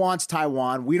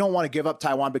Taiwan. We don't want to give up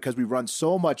Taiwan because we run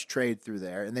so much trade through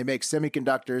there, and they make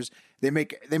semiconductors. They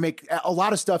make a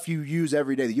lot of stuff you use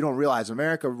every day that you don't realize.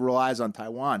 America relies on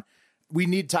Taiwan. We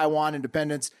need Taiwan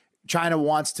independence. China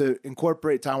wants to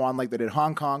incorporate Taiwan like they did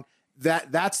Hong Kong.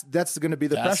 That's going to be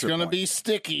the pressure. That's going to point. be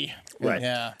sticky, right?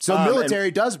 Yeah. So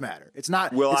military does matter. It's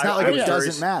not. It's not like it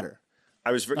doesn't matter.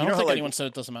 I don't think anyone said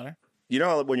it doesn't matter. You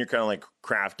know when you're kind of like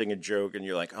crafting a joke and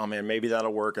you're like, oh man, maybe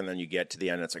that'll work, and then you get to the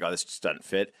end and it's like, oh, this just doesn't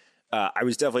fit. I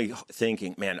was definitely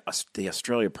thinking, man, the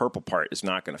Australia purple part is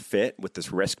not going to fit with this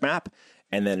risk map,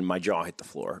 and then my jaw hit the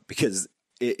floor because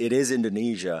it is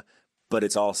Indonesia, but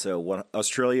it's also what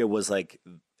Australia was like.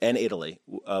 And Italy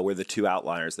were the two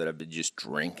outliers that have been just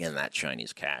drinking that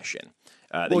Chinese cash in.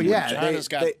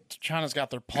 China's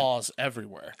got their paws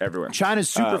everywhere. China's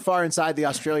super far inside the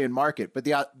Australian market, but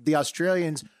the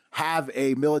Australians have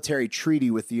a military treaty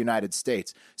with the United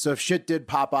States. So if shit did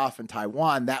pop off in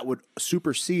Taiwan, that would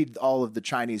supersede all of the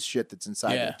Chinese shit that's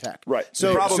inside their tech. Right. So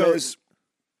the problem is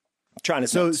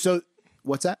China's nuts. So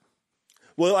what's that?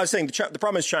 Well, I was saying the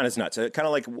problem is China's nuts. Kind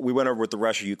of like we went over with the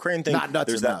Russia-Ukraine thing. Not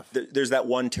nuts enough. There's that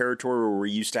one territory where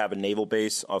we used to have a naval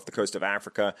base off the coast of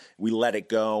Africa. We let it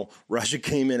go. Russia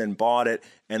came in and bought it.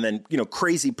 And then,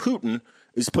 crazy Putin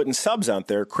is putting subs out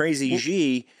there. Crazy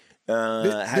Xi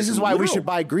this is why we should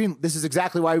buy Green. This is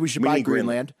exactly why we should buy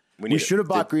Greenland. We should have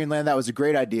bought Greenland. That was a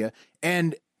great idea.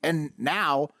 And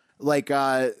now,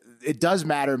 it does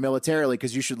matter militarily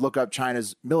because you should look up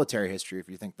China's military history if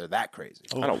you think they're that crazy.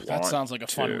 Oh, that sounds like a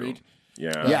fun read.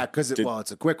 Yeah, because it's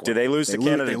a quick one. Did they lose to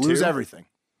Canada? They lose everything.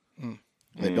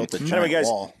 They built a giant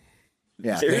wall.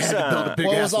 Yeah, what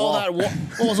was all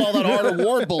that art of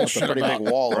war bullshit? Pretty big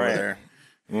wall over there.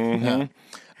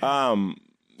 Mm-hmm.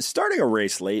 Starting a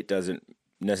race late doesn't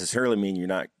necessarily mean you're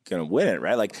not going to win it,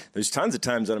 right? Like, there's tons of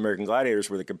times on American Gladiators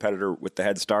where the competitor with the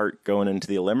head start going into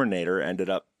the eliminator ended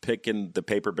up picking the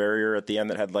paper barrier at the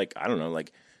end that had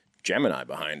Gemini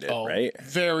behind it, right?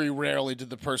 Very rarely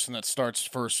did the person that starts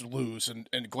first lose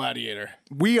in Gladiator.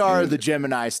 We are the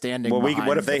Gemini standing. Well,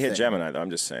 what if they hit Gemini though?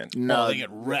 I'm just saying. No, they get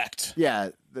wrecked. Yeah,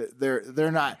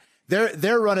 they're not.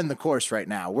 They're running the course right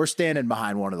now. We're standing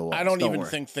behind one of the walls. I don't even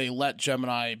think they let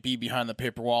Gemini be behind the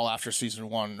paper wall after season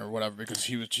 1 or whatever because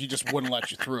he just wouldn't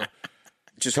let you through.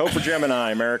 Just hope for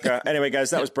Gemini, America. Anyway,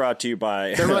 guys, that was brought to you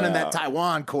by. They're running that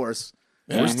Taiwan course.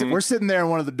 We're sitting there in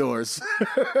one of the doors.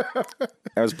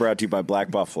 That was brought to you by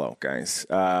Black Buffalo, guys.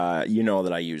 You know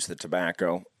that I use the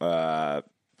tobacco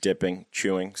dipping,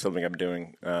 chewing, something I've been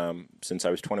doing since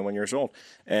I was 21 years old.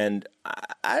 And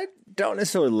I don't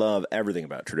necessarily love everything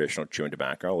about traditional chewing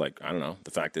tobacco. Like, I don't know,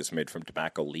 the fact that it's made from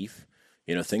tobacco leaf.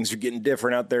 Things are getting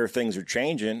different out there. Things are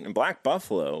changing. And Black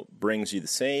Buffalo brings you the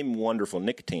same wonderful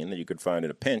nicotine that you could find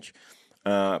in a pinch.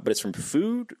 But it's from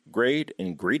food-grade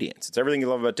ingredients. It's everything you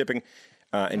love about dipping,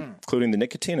 including the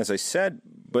nicotine, as I said.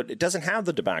 But it doesn't have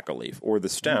the tobacco leaf or the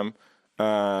stem.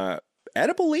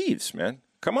 Edible leaves, man.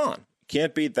 Come on.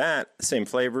 Can't beat that. Same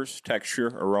flavors, texture,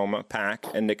 aroma, pack,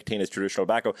 and nicotine as traditional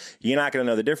tobacco. You're not going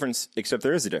to know the difference, except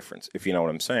there is a difference, if you know what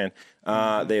I'm saying.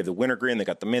 They have the wintergreen, they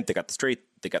got the mint, they got the straight,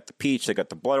 they got the peach, they got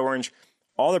the blood orange.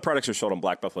 All their products are sold on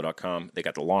blackbuffalo.com. They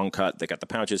got the long cut, they got the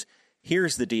pouches.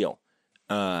 Here's the deal.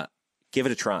 Give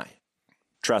it a try.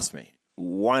 Trust me.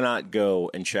 Why not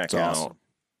go and check out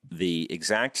the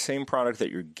exact same product that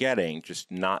you're getting,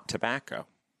 just not tobacco?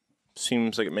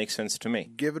 Seems like it makes sense to me.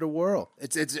 Give it a whirl.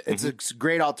 It's a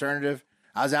great alternative.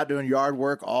 I was out doing yard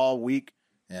work all week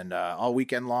and all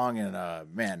weekend long. And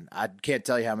man, I can't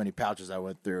tell you how many pouches I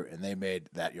went through, and they made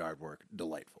that yard work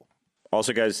delightful.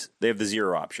 Also, guys, they have the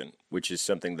zero option, which is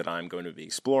something that I'm going to be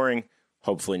exploring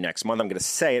hopefully next month. I'm going to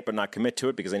say it, but not commit to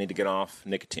it because I need to get off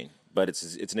nicotine. But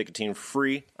it's a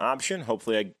nicotine-free option.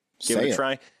 Hopefully I give it a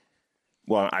try.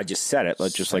 Well, I just said it.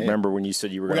 Let's just remember when you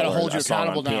said you were going to learn hold you a song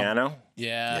accountable on now. piano?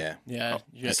 Yeah.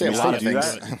 I say a lot of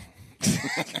things.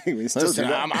 Listen,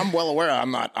 I'm well aware.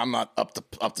 I'm not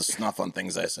up to snuff on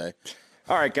things I say.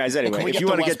 All right, guys. Anyway, Can we if get you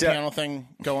the want to West get down, piano thing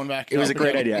going back? it was a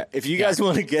great idea. If you guys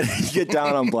want to get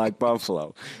down on Black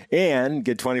Buffalo and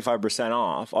get 25%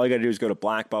 off, all you got to do is go to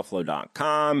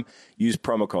blackbuffalo.com. Use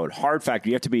promo code Hard Factor.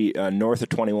 You have to be north of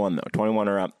 21 though, 21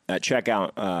 or up at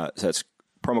checkout. So that's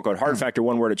promo code Hard Factor,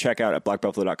 one word at checkout at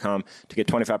blackbuffalo.com to get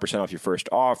 25% off your first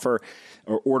offer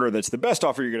or order. That's the best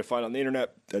offer you're going to find on the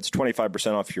internet. That's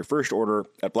 25% off your first order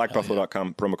at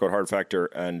blackbuffalo.com, promo code Hard Factor.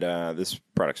 And this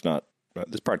product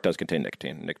does contain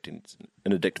nicotine. Nicotine's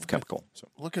an addictive chemical. So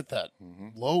Look at that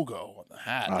logo on the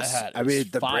hat. The hat I mean, is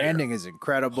the fire. branding is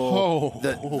incredible.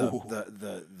 The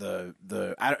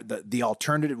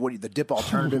alternative, the dip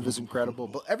alternative is incredible.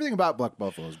 But everything about Black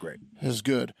Buffalo is great. is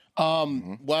good.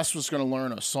 Wes was going to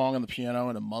learn a song on the piano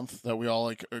in a month that we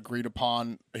all agreed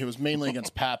upon. It was mainly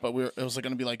against Pat, but it was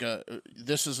going to be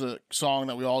this is a song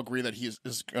that we all agree that he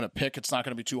is going to pick. It's not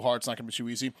going to be too hard. It's not going to be too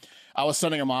easy. I was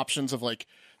sending him options of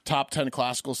top 10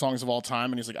 classical songs of all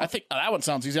time, and he's like, I think that one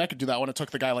sounds easy. I could do that one. It took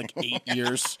the guy 8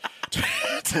 years.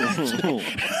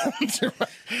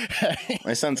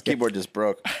 My son's keyboard just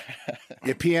broke.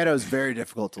 The piano is very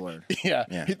difficult to learn.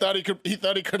 Yeah. He thought he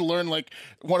could learn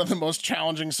one of the most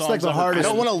challenging songs. the ever. hardest- I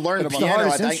don't want to learn It's the piano.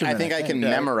 hardest I instrument, think I can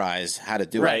memorize how to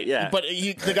do right, it. yeah. But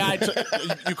the guy,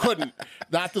 you couldn't.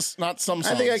 Not some songs.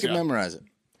 I think I can yeah. memorize it.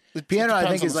 The piano, I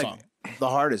Depends think, on is the song. the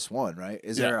hardest one, right?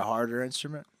 Is Yeah. there a harder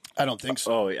instrument? I don't think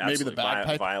so. Oh, Maybe the absolutely.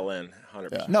 bagpipe. Violin,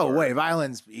 100%. No way.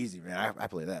 Violin's easy, man. I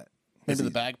play that. Maybe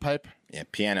the bagpipe. Yeah,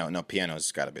 piano. No,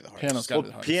 piano's got to be the hardest. Piano's got to be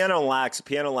the hardest.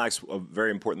 Piano lacks a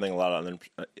very important thing. A lot of other,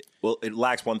 it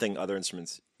lacks one thing other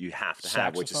instruments you have to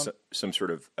have, which is some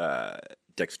sort of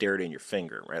dexterity in your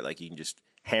finger, right? Like you can just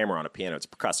hammer on a piano. It's a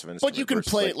percussive instrument. But you can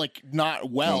play it not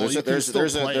well. No, there's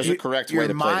a correct way Your to play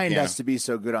the mind piano. has to be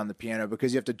so good on the piano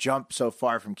because you have to jump so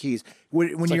far from keys.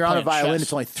 When like you're on a playing violin, chess.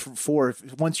 it's only four.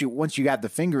 Once you got the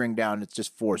fingering down, it's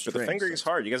just four But strings. the fingering is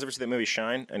hard. You guys ever see that movie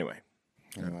Shine? Anyway.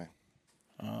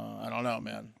 I don't know,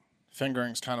 man.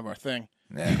 Fingering's kind of our thing.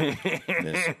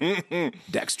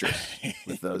 Dexterous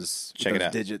with those Check it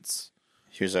out. digits.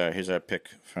 Here's our pick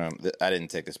from. I didn't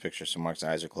take this picture, so Mark's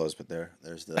eyes are closed. But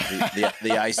there's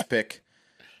the ice pick.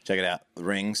 Check it out. The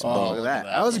rings. Oh, look at that.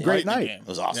 That was a great Lightning night. game. It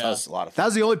was awesome. Yeah. That was a lot of That fun.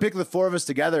 was the only pick of the four of us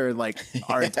together in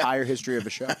our entire history of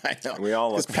a show. I know. We all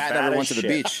because look Pat fat never as went to the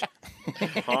shit.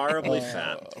 beach. Horribly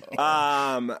fat.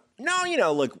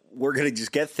 No, look, we're gonna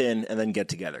just get thin and then get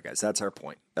together, guys. That's our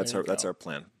point. That's our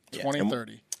plan.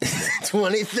 2030.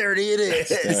 2030 it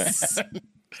is.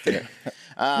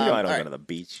 I don't go to the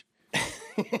beach.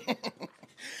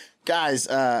 Guys,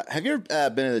 have you ever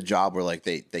been at a job where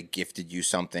they gifted you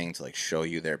something to show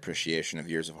you their appreciation of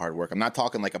years of hard work? I'm not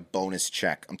talking a bonus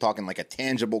check. I'm talking a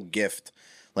tangible gift.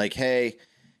 Hey,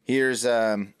 here's here's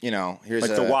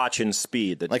the watch and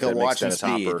speed that like that a makes watch and Dennis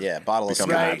speed, Hopper bottle of become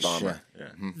a mad scotch. bomber.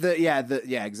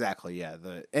 Yeah. Exactly. Yeah,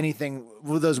 anything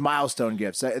with those milestone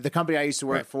gifts. The company I used to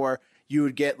work for, you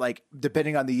would get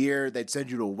depending on the year, they'd send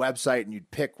you to a website and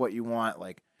you'd pick what you want.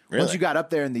 Once you got up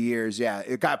there in the years,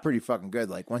 it got pretty fucking good.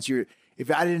 If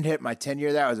I didn't hit my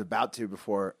 10-year there, I was about to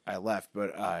before I left,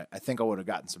 but I think I would have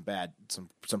gotten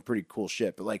some pretty cool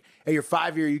shit. But at your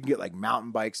 5-year, you can get mountain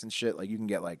bikes and shit. You can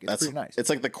get it's pretty nice. It's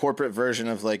the corporate version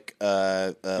of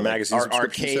Magazine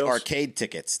subscription sales? arcade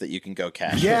tickets that you can go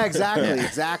cash. Yeah,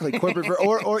 exactly. Corporate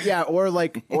or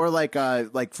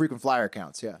frequent flyer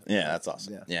accounts. Yeah. Yeah, that's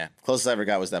awesome. Yeah. Closest I ever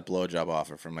got was that blowjob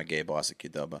offer from my gay boss at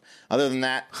Qdoba. Other than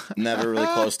that, never really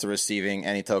close to receiving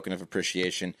any token of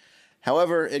appreciation.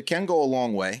 However, it can go a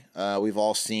long way. We've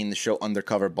all seen the show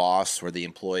Undercover Boss, where the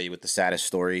employee with the saddest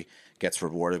story gets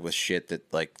rewarded with shit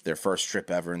that their first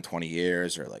trip ever in 20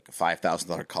 years, or a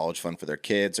 $5,000 college fund for their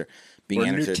kids, or being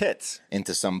Or new entered tits.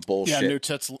 into some bullshit. Yeah, new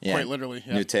tits, quite literally.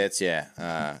 Yeah. New tits,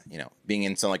 yeah. Being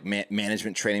in some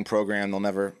management training program,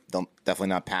 they'll definitely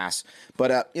not pass.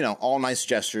 But all nice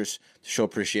gestures to show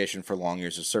appreciation for long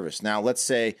years of service. Now, let's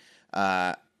say,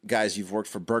 guys, you've worked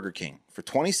for Burger King for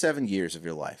 27 years of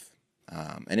your life.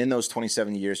 And in those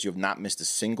 27 years, you have not missed a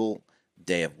single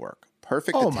day of work.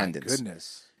 Perfect attendance. Oh, my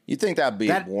goodness. You'd think that would be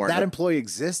warrant. That employee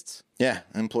exists? Yeah,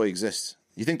 an employee exists.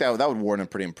 You think that would warrant a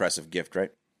pretty impressive gift,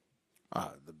 right?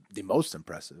 The most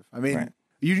impressive. I mean,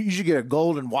 You should get a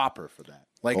golden Whopper for that.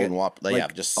 Like Golden Whopper. Yeah,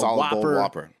 just solid gold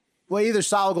Whopper. Well, either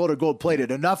solid gold or gold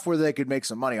plated, enough where they could make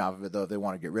some money off of it, though, if they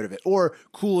want to get rid of it, or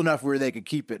cool enough where they could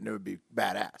keep it and it would be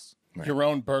badass. Right. Your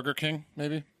own Burger King,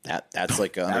 maybe? That's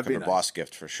like an undercover boss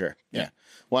gift for sure. Yeah.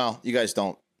 Well, you guys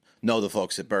don't know the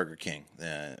folks at Burger King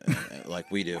like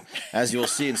we do. As you'll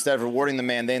see, instead of rewarding the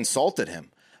man, they insulted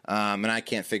him. And I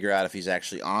can't figure out if he's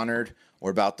actually honored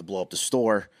or about to blow up the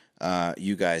store.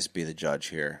 You guys be the judge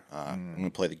here. I'm going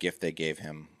to play the gift they gave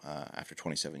him after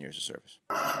 27 years of service.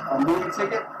 A movie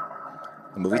ticket.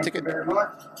 A movie ticket? Very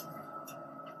much.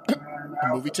 A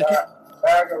movie ticket?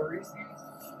 Bag of Reese's.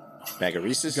 Bag of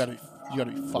Reese's? You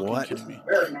gotta be fucking kidding me.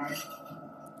 Very nice.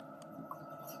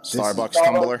 Starbucks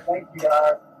tumbler. Thank you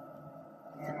guys.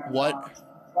 And, What?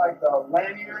 Like a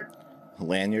lanyard.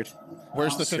 Lanyard.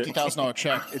 Where's the $50,000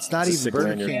 check? It's not even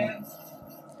Burger King.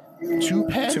 Two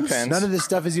pens? 2 pens. None of this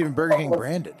stuff is even Burger King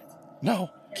branded. No.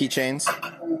 Keychains.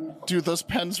 Dude, those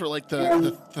pens were like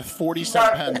the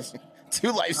 40-cent pens.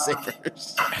 2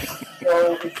 lifesavers.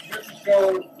 So it's just to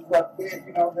show what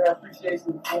their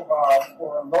appreciation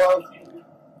for loyalty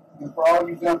and for all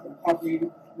you've done for the company.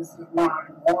 This is mine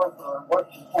more for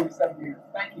working 27 years.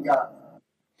 Thank you guys.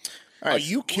 All right. Are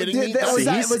you kidding me?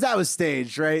 That was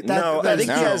staged, right? I think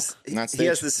not he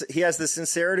has the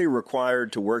sincerity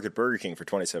required to work at Burger King for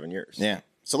 27 years. Yeah.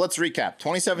 So let's recap.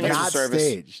 27 years of not service.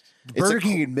 staged. Burger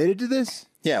King admitted to this?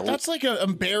 Yeah. That's like an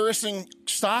embarrassing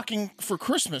stocking for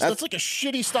Christmas. That's like a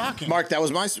shitty stocking. Mark, that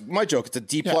was my joke. It's a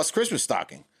D plus Christmas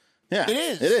stocking. Yeah. It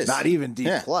is. It is. Not even D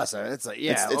plus. It's like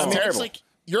It's It's terrible. like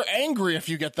you're angry if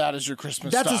you get that as your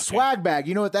Christmas That's stocking. a swag bag.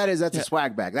 You know what that is? That's a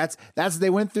swag bag. That's they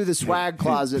went through the swag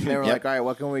closet and they were like, all right,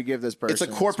 what can we give this person? It's a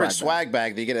corporate swag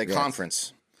bag that you get at a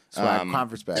conference.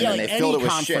 Conference bag. And then they filled it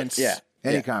with shit. Yeah.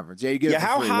 Any conference. Yeah, you get it for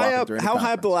How free high walking up? through any How high up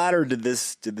conference. the ladder did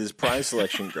this prize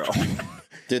selection go?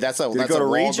 Dude, that's a it go to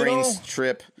Walgreens regional?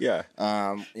 trip. Yeah.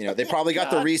 They probably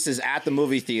got the Reese's at the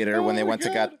movie theater when they went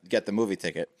to get the movie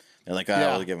ticket. They're like,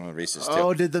 we'll give him a Reese's too.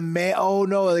 Oh, did the man? Oh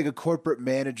no, like a corporate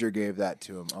manager gave that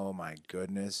to him. Oh my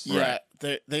goodness. Yeah,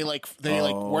 they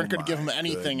weren't going to give him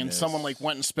anything, and someone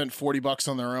went and spent $40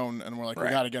 on their own, and we're like, we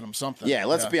got to get him something. Yeah,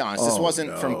 let's be honest. This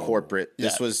wasn't from corporate.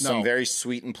 This was some very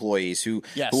sweet employees who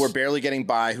were barely getting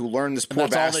by, who learned this poor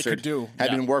that's all they bastard could do.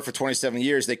 had been worked for 27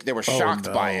 years. They were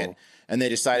shocked by it, and they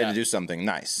decided to do something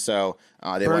nice. So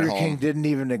they Burger went home. King didn't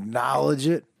even acknowledge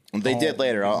it. They did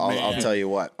later. I'll tell you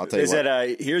what.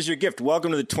 Here's your gift.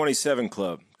 Welcome to the 27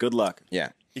 Club. Good luck. Yeah.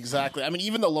 Exactly. I mean,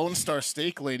 even the Lone Star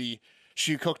Steak lady,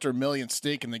 she cooked her millionth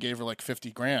steak, and they gave her like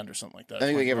 $50,000 or something like that. I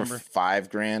think they gave her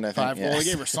 $5,000. I think. Well, they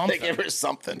gave her something. They gave her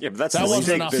something. Yeah, but that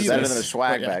wasn't enough either. Better than a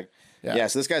swag bag. Yeah.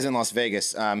 So this guy's in Las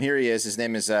Vegas. Here he is. His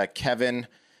name is Kevin.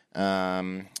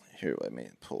 Here, let me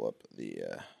pull up the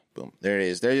boom. There it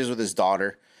is. There he is with his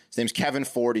daughter. His name's Kevin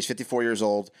Ford. He's 54 years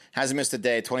old. Hasn't missed a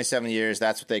day. 27 years.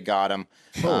 That's what they got him.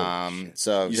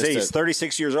 So You say he's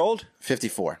 36 years old?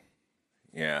 54.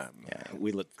 Yeah.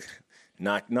 We look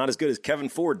not as good as Kevin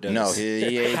Ford does. No, he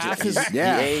ages. He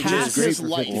half ages his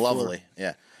life. lovely.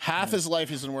 Yeah. Half his life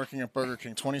he's been working at Burger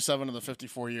King, 27 of the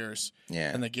 54 years.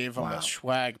 Yeah. And they gave him a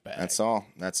swag bag. That's all.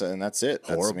 That's it. That's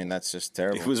just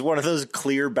terrible. It was one of those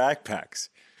clear backpacks.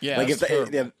 Yeah, like that's if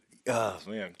terrible. they, oh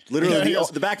man, literally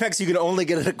the backpacks you can only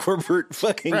get at a corporate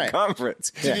fucking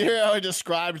conference. Did you hear how I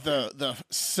described the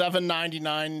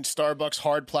 $7.99 Starbucks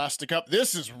hard plastic cup?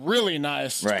 This is really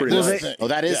nice. Right. pretty nice.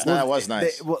 That was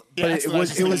nice. But it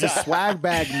was a swag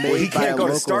bag made He by can't a go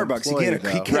to local Starbucks. He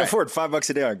employee, can't afford $5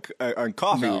 a day on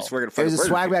coffee. No. He's working at It was a Burger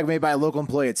swag King. bag made by a local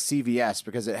employee at CVS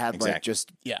because it had like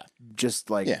Exactly. just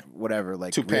like whatever,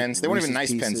 like 2 pens. They weren't even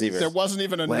nice Reese's pens Pieces. either. There wasn't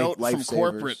even a note from Lifesavers.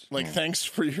 corporate, like, thanks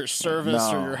for your service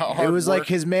or your hard it was work. like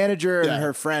his manager and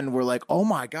her friend were like, "Oh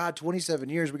my god, 27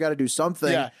 years, we got to do something."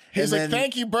 Yeah, he's And like, then-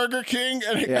 "Thank you, Burger King,"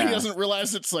 and he doesn't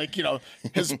realize it's like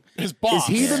his boss.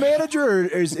 Is he the manager, or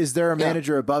is there a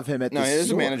manager above him at No, this there's a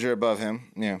store? manager above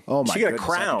him. Yeah. Oh my Should get a goodness,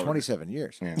 crown. after 27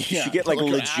 years. Yeah, You should get like a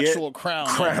an legit actual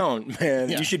crown. man.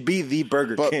 Yeah. You should be the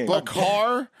Burger King. A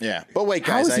car. Yeah. But wait,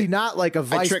 How guys. is he not like a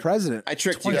vice president? I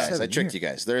tricked you guys. 27 You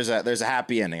guys. There's a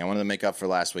happy ending. I wanted to make up for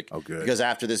last week. Oh, good. Because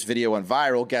after this video went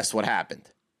viral, guess what happened?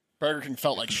 Burger King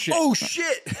felt like shit. Oh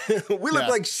shit! We look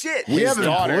like shit. We have an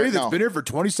daughter- employee that's no. been here for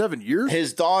 27 years.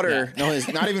 His daughter,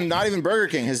 not even Burger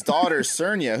King. His daughter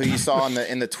Cernia, who you saw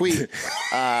in the tweet.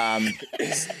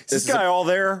 This guy all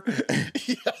there.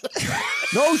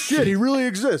 No shit, he really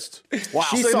exists. Wow,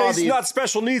 she So saw he's the not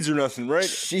special needs or nothing, right?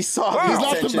 she saw He's the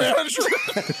not attention. the manager.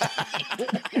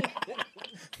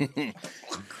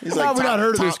 He's How have we not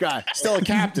heard of this guy? Still a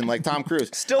captain like Tom Cruise.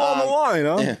 Still on the line,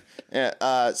 huh?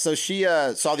 Yeah. So she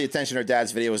saw the attention her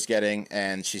dad's video was getting,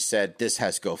 and she said, "This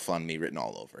has GoFundMe written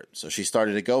all over it." So she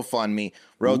started a GoFundMe,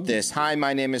 wrote this: "Hi,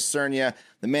 my name is Cernia.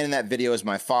 The man in that video is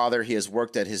my father. He has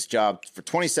worked at his job for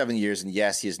 27 years, and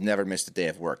yes, he has never missed a day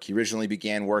of work. He originally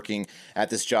began working at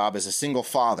this job as a single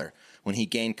father when he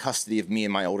gained custody of me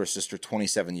and my older sister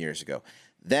 27 years ago.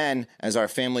 Then, as our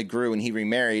family grew and he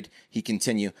remarried, he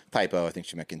continued, typo, I think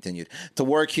she meant continued, to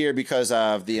work here because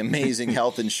of the amazing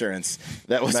health insurance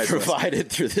that was provided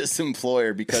through this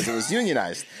employer because it was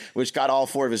unionized, which got all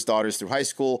 4 of his daughters through high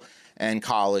school and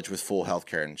college with full health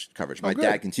care coverage. My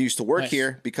dad continues to work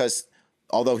here because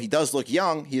although he does look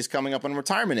young, he is coming up on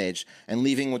retirement age, and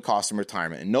leaving would cost him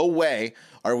retirement. In no way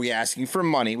are we asking for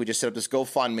money. We just set up this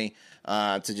GoFundMe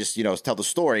to just tell the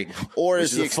story, or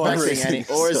is he expecting any?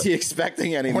 Or is he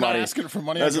expecting any We're money? not asking for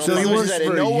money. So he works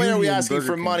in no way are we asking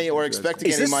for money or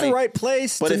expecting any money. Is this the right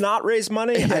place to not raise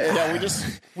money? Yeah,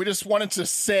 we just wanted to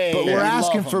say, but we're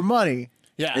asking for money.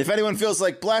 Yeah. If anyone feels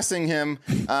like blessing him,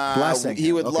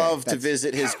 he would love to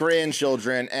visit his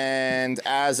grandchildren. And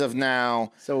as of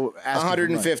now, so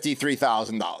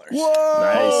 $153,000.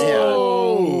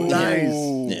 Whoa! Nice.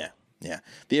 Nice. Yeah. Yeah,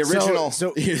 the original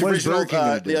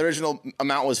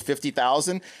amount was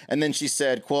 $50,000, and then she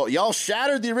said, "quote Y'all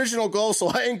shattered the original goal, so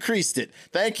I increased it.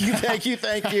 Thank you." New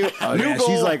goal,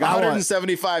 she's like,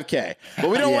 $175K,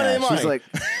 but we don't want any money. She's like,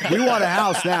 we want a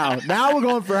house now. Now we're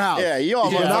going for a house. Yeah, you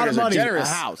all not money, generous.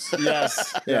 A house.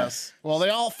 Yes. Well, they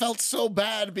all felt so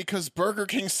bad because Burger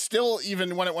King still,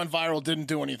 even when it went viral, didn't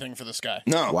do anything for this guy.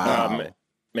 No, wow,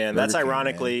 man, that's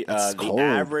ironically the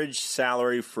average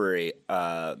salary for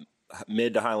a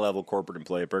mid to high level corporate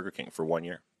employee at Burger King for 1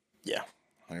 year. Yeah.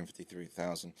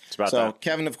 $153,000. It's about so that.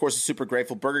 Kevin, of course, is super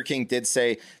grateful. Burger King did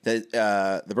say that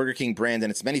the Burger King brand and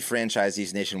its many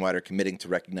franchisees nationwide are committing to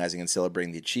recognizing and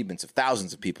celebrating the achievements of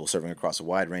thousands of people serving across a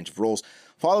wide range of roles.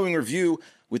 Following review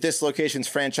with this location's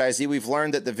franchisee, we've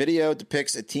learned that the video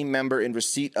depicts a team member in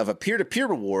receipt of a peer-to-peer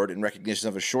reward in recognition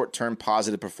of a short-term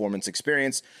positive performance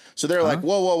experience. So they're like,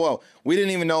 whoa. We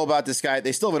didn't even know about this guy.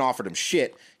 They still haven't offered him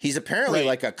shit. He's apparently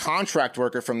like a contract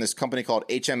worker from this company called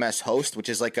HMS Host, which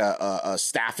is like a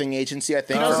staffing agency, I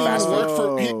think. He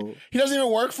doesn't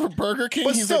even work for Burger King.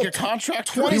 But he's still, like a contract.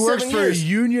 He works for a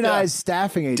unionized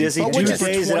staffing agency. Does he do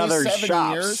days at other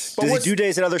shops? Does he do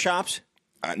days at other shops?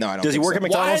 No, I don't. Does he work at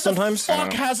McDonald's sometimes? Why the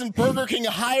fuck hasn't Burger King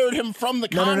hired him from the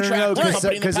contract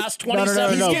company in the past 27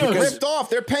 years? He's getting because ripped off.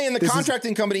 They're paying the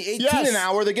contracting company $18 an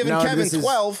hour. They're giving Kevin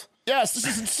 $12. Yes, this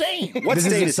is insane. What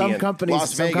state is he in? Some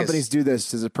companies do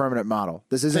this as a permanent model.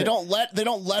 This isn't. They don't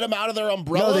let him out of their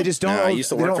umbrella. No, they just don't. I used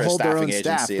to they work don't for a hold their own staffing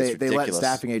staff. agency. They let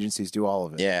staffing agencies do all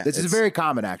of it. Yeah, this is very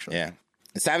common actually. Yeah.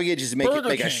 The staffing agencies make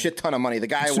a shit ton of money. The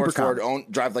guy I work for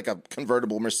drive like a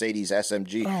convertible Mercedes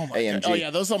SMG AMG. Oh yeah,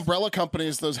 those umbrella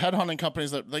companies, those headhunting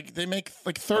companies that they make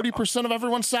like 30% of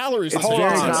everyone's salaries. It's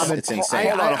very common. It's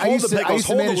insane. I used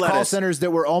to manage call centers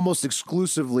that were almost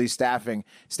exclusively staffing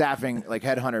like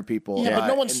headhunter people. Yeah, but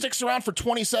no one sticks around for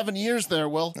 27 years there,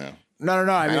 Will. Yeah. No.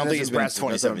 I mean, don't think it's been impressive.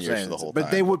 27 years for the whole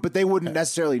but time. they wouldn't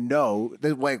necessarily know,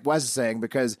 like Wes is saying,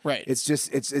 because it's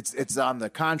just it's on the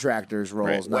contractors'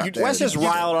 roles. Right. Wes just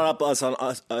riled us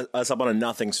up on a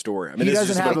nothing story. I mean, he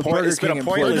doesn't have a Burger It's been King a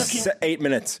pointless 8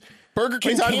 minutes. Burger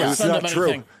King What are you can't talking about? send It's him not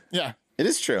anything. Yeah, It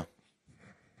is true.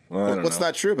 What's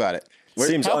not true about it?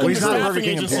 Seems How come the he's not a Burger staffing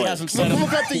King agency employee. hasn't sent him?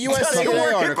 Look up the USA Doesn't Today work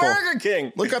at article. Burger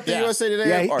King. Look up the USA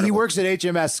Today article. He works at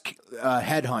HMS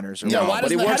headhunters. Yeah, No, why but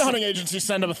doesn't he the works- headhunting agency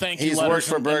send him a thank you He's letter? worked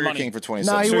for Burger King for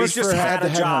 27 No, he years. So works he's just for had a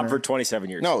the job headhunter. for 27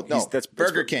 years. No, That's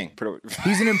Burger King.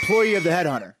 He's an employee of the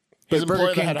headhunter. He's But an employee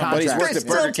of the headhunter. But he's contractor. worked at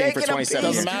Burger King for 27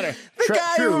 years. Doesn't matter. The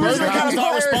guy who True. was Burger King's not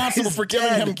acquired responsible is for giving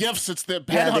dead. him gifts. It's the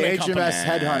Yeah, the headhunting company. HMS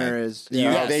headhunter is.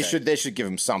 Yeah, they should give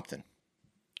him something.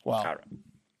 Wow.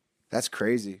 That's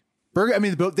crazy. Burger. I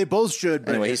mean, they both should.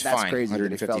 But Anyway, he's that's fine. crazy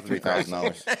that he fell through the cracks.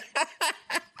 $153,000.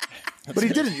 But he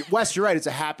didn't. Wes, you're right. It's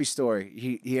a happy story.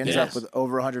 He ends up with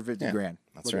over 150 grand.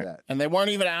 That's Look right. at that. And they weren't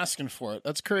even asking for it.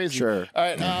 That's crazy. Sure. All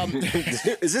right.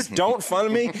 Is this Don't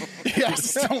Fund Me?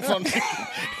 Yes. Don't fund me.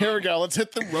 Here we go. Let's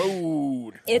hit the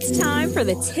road. It's time for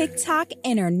the TikTok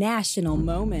International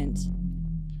Moment.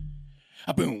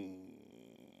 Boom.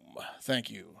 Thank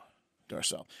you,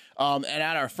 Darcel. And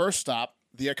at our first stop,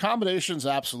 the accommodations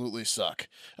absolutely suck.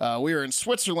 We are in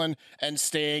Switzerland and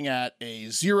staying at a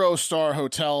 0-star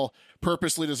hotel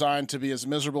purposely designed to be as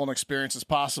miserable an experience as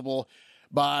possible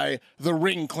by the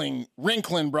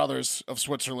Rinklin brothers of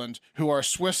Switzerland, who are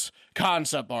Swiss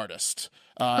concept artists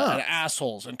and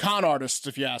assholes and con artists,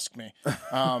 if you ask me.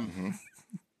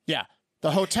 Yeah.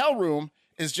 The hotel room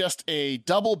is just a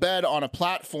double bed on a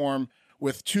platform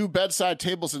With 2 bedside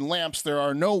tables and lamps, there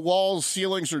are no walls,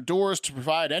 ceilings, or doors to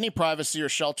provide any privacy or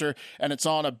shelter, and it's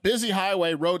on a busy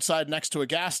highway roadside next to a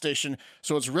gas station,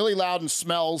 so it's really loud and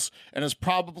smells, and is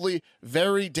probably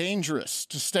very dangerous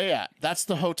to stay at. That's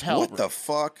the hotel What room. the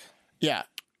fuck? Yeah.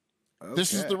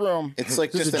 This is the room. It's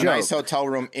like This just is a a nice joke. hotel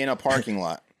room in a parking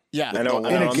lot. Yeah. I know. In I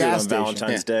a know I'm doing gas on station.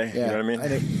 Valentine's Day. You know what I mean?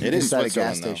 It is inside a gas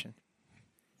Switzerland, though. station.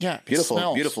 Yeah. it Beautiful-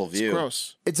 smells. beautiful view. It's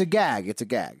gross. It's a gag. It's a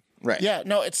gag. Right. Yeah,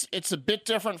 no, it's a bit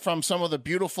different from some of the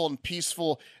beautiful and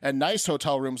peaceful and nice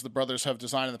hotel rooms the brothers have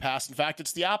designed in the past. In fact,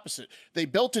 it's the opposite. They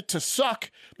built it to suck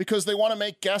because they want to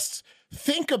make guests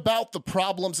think about the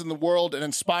problems in the world and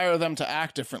inspire them to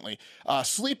act differently.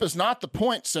 Sleep is not the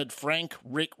point, said Frank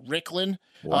Ricklin.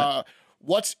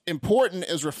 What's important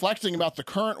is reflecting about the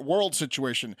current world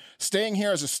situation. Staying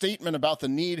here is a statement about the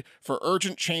need for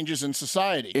urgent changes in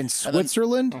society. In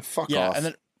Switzerland? Fuck Yeah, off. and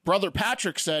then Brother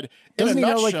Patrick said, in Doesn't a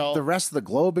he know nutshell... like the rest of the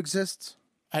globe exists?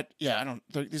 I don't.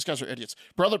 These guys are idiots.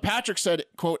 Brother Patrick said,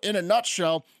 "quote In a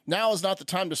nutshell, now is not the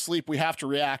time to sleep. We have to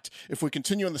react. If we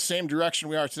continue in the same direction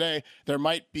we are today, there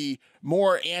might be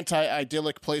more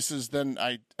anti-idyllic places than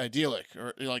idyllic."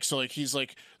 Or like so, like he's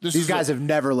like, These guys have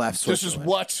never left This Switzerland. is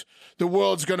what the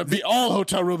world's going to be. All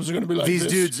hotel rooms are going to be like These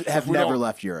this dudes if have we never don't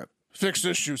left Europe. fix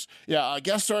issues. Yeah,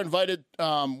 guests are invited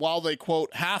while they,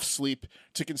 quote, half sleep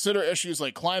to consider issues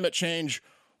like climate change,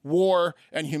 war,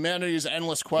 and humanity's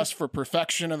endless quest for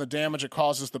perfection and the damage it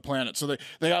causes the planet. So they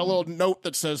got a little note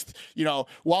that says, you know,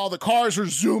 while the cars are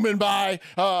zooming by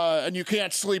and you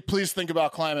can't sleep, please think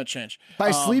about climate change. By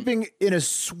sleeping in a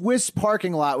Swiss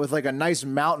parking lot with like a nice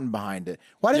mountain behind it.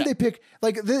 Why didn't Yeah. they pick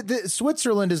like the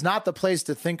Switzerland is not the place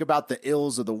to think about the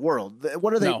ills of the world.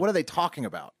 What are they No. what are they talking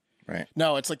about? right.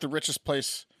 No, it's like the richest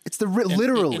place. It's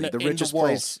literally in the the richest world.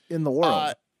 place in the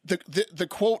world. The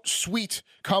quote suite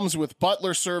comes with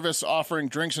butler service offering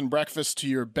drinks and breakfast to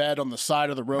your bed on the side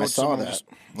of the road. I saw Someone that. Just,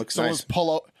 Looks someone nice.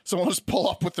 just someone just pull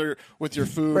up with your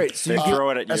food. Right, so you They get throw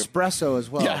it at you. espresso as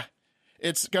well. Yeah.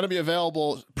 It's going to be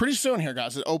available pretty soon here,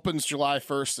 guys. It opens July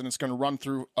 1st, and it's going to run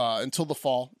through until the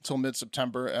fall, until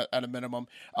mid-September at a minimum.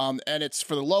 And it's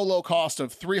for the low cost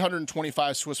of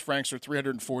 325 Swiss francs or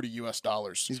 $340 US.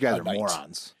 These guys a are night.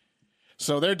 morons.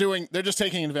 So they're just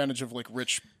taking advantage of like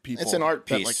rich people. It's an art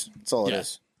that, piece. like, That's all it yeah.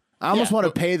 is. I almost Yeah, want to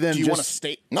but pay them Do you want to just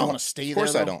stay? Do No, you want to stay of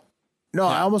course there? I though? don't. No,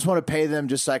 I almost want to pay them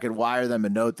just so I could wire them a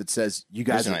note that says you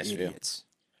guys Here's a are nice view. idiots.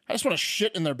 I just want to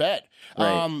shit in their bed.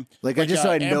 Right. Like, I just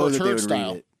so I know Amber that they Turd would read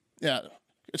style. it. Yeah.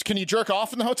 Can you jerk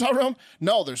off in the hotel room?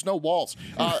 No, there's no walls.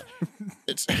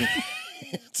 It's.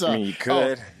 It's. I mean, you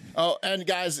could. Oh, and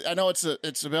guys, I know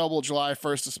it's available July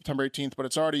 1st to September 18th, but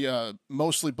it's already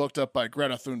mostly booked up by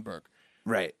Greta Thunberg.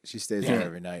 Right. She stays there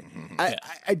every night.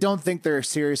 I don't think they're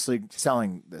seriously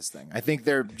selling this thing. I think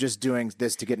they're just doing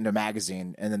this to get into a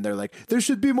magazine, and then they're like, there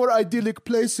should be more idyllic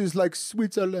places like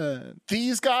Switzerland.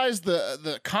 These guys,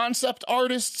 the concept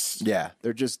artists, Yeah,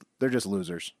 they're just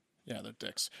losers. yeah, they're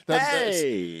dicks.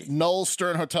 Hey! Null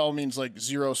Stern Hotel means like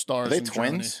 0 stars. Are they in Germany-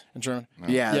 twins? in Germany?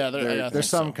 Yeah, Yeah, they're- I they're think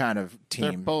some so. kind of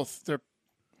They're team. both. They're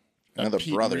I know they're Pete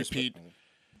and brothers. repeat.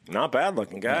 Not bad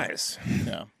looking guys.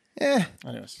 Yeah. Eh,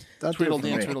 Anyways, Don't do it for Tweedledee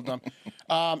and me.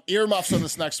 Tweedledum. Earmuffs on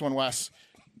this next one, Wes.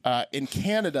 In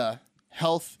Canada,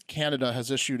 Health Canada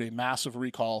has issued a massive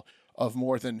recall of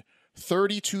more than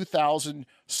 32,000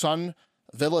 Sun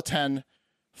Villa 10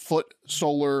 foot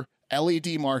solar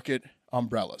LED market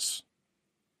umbrellas.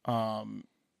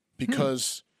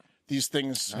 Because these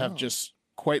things have just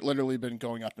quite literally been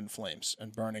going up in flames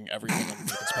and burning everything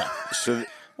underneath its path. So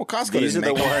Well, Costco these are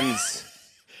didn't the make it. ones.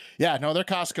 Yeah, no, they're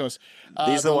Costco's.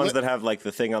 These are the ones lit- that have like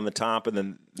the thing on the top, and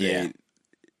then Yeah.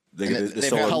 the And the they've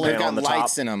solar got, panel on the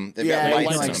lights top. in them. They've yeah, got you lights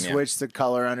can in like them. switch the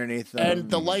color underneath them. And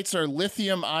the lights are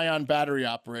lithium-ion battery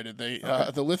operated.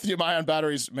 The lithium-ion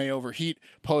batteries may overheat,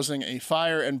 posing a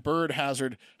fire and bird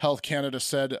hazard. Health Canada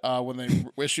said when they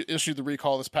issued the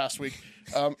recall this past week.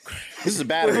 This is a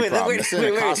battery problem. This isn't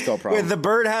a Costco problem. Wait, the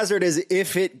bird hazard is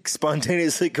if it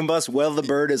spontaneously combusts while the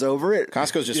bird is over it.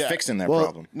 Costco's just Yeah. fixing their well,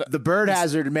 problem. the bird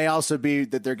hazard may also be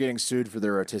that they're getting sued for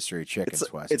their rotisserie chickens.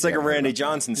 Wes. It's like You a haven't heard Randy about that.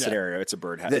 Johnson scenario. It's a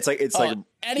bird hazard. It's like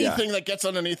anything that gets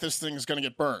underneath this thing is going to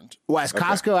get burned. Wes,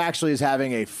 Costco actually is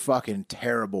having a fucking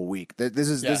terrible week. This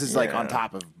is like on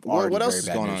top of already What else very is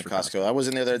bad going on news at for Costco? I was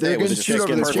in there the other They're day. It was getting just sued over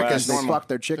the chickens, chickens. Wes. They normal. fucked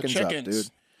their chickens up, dude.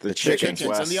 the chickens,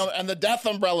 chickens. And the death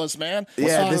umbrellas, man.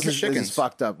 Yeah, wrong this with is chickens?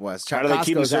 fucked up, Wes. How do they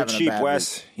keep them Costco's so having a cheap, bad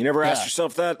Wes? week. You never asked Yeah.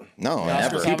 yourself that? No, Costco's never.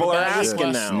 having People a are bad week, asking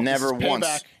Wes. now. Never This is once.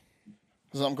 payback.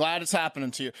 So I'm glad it's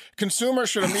happening to you. Consumers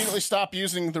should immediately stop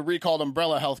using the recalled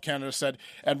umbrella, Health Canada said,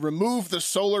 and remove the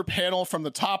solar panel from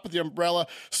the top of the umbrella.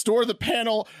 Store the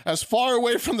panel as far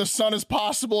away from the sun as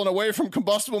possible and away from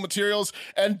combustible materials,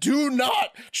 and do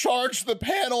not charge the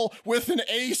panel with an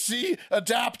AC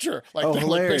adapter. Like they're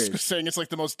like basically saying it's like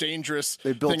the most dangerous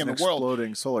thing in the world.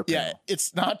 Exploding solar panel. Yeah,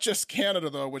 it's not just Canada,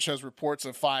 though, which has reports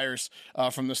of fires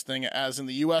from this thing. As in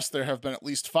the U.S., there have been at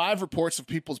least 5 reports of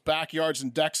people's backyards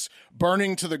and decks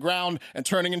burning to the ground and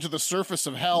turning into the surface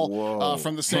of hell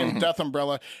from the same death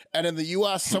umbrella. And in the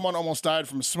U.S., someone almost died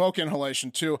from smoke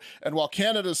inhalation, too. And while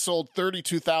Canada sold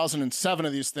 32,007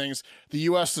 of these things, the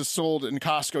U.S. has sold in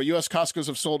Costco. U.S. Costco's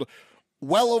have sold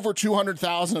well over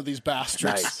 200,000 of these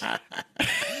bastards. Nice.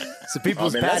 So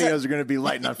people's patios are going to be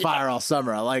lighting on fire all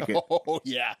summer. I like it. Oh,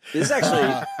 yeah. This is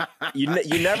actually,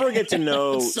 you never get to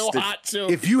know. It's so hot, too.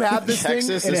 If you have this thing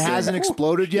and it hasn't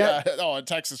exploded yet, yeah. Oh, in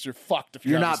Texas, you're fucked. If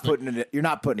you're not putting it. You're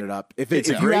not putting it up. If it's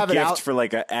if a you great have it gift out for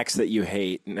like an ex that you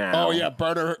hate now. Oh yeah,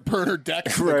 burner deck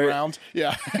to the ground.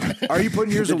 Yeah. Are you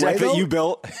putting yours the away deck though? that you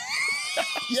built?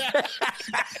 Yeah.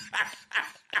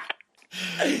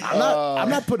 I'm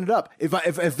not putting it up. If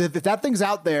that thing's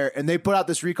out there and they put out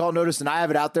this recall notice and I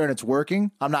have it out there and it's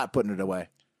working, I'm not putting it away.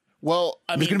 Well,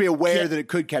 I'm just going to be aware that it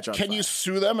could catch on fire. Can you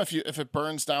sue them if it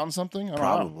burns down something? I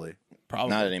don't know. Probably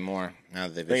not anymore. Now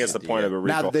that they've I think it's the point of a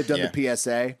recall. Now that they've done the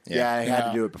PSA, I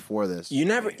had to do it before this. You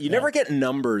never get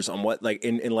numbers on what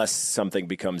unless something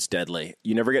becomes deadly.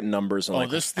 You never get numbers on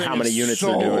this thing how many units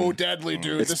so they're doing. Deadly,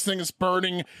 dude. This thing is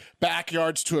burning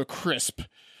backyards to a crisp.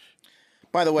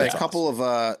 By the way, a couple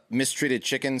of mistreated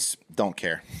chickens, don't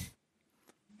care.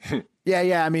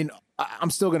 Yeah. I mean,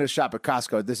 I'm still going to shop at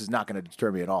Costco. This is not going to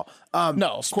deter me at all.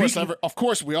 No, of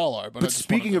course we all are. But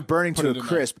speaking of burning to a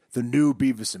crisp, the new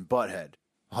Beavis and Butthead.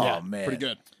 Oh, man. Pretty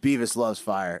good. Beavis loves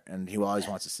fire, and he always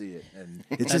wants to see it. And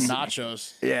it's just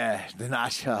nachos. Yeah, the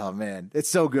nachos. Oh, man. It's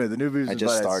so good. The new Beavis and Butthead. I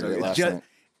just started it last night.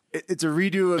 It's a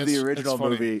redo of the original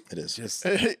movie. It is. Just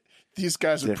these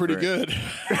guys are pretty good.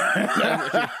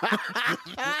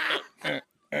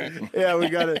 Yeah, we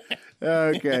got it.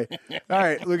 Okay. All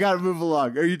right, we got to move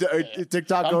along. Are you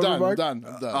TikTok I'm over, done, Mark? I'm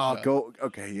done. Oh, go.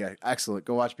 Okay, yeah, excellent.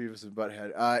 Go watch Beavis and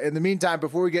Butthead. In the meantime,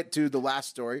 before we get to the last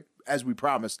story, as we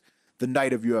promised, the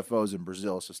night of UFOs in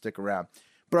Brazil, so stick around.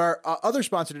 But our other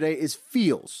sponsor today is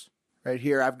Feels. Right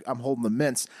here, I'm holding the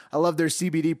mints. I love their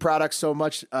CBD products so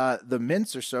much. The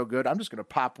mints are so good. I'm just going to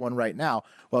pop one right now.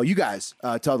 Well, you guys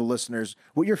tell the listeners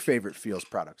what your favorite Feels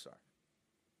products are.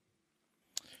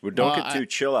 Well, don't get too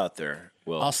chill out there,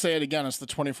 Will. I'll say it again. It's the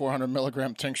 2,400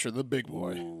 milligram tincture, the big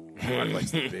boy. Mark likes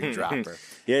the big dropper.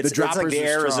 Yeah, it's droppers like the are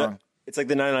Arizona. strong. It's like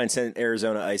the 99-cent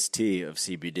Arizona iced tea of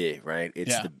CBD, right?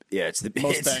 It's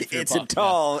a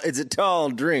tall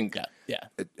drink. Yeah.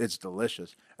 It's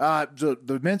delicious.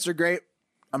 The mints are great.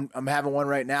 I'm having one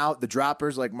right now. The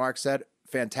droppers, like Mark said,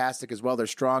 fantastic as well. They're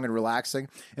strong and relaxing.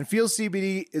 And Feels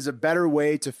CBD is a better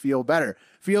way to feel better.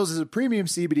 Feels is a premium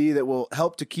CBD that will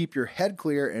help to keep your head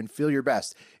clear and feel your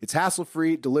best. It's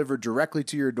hassle-free, delivered directly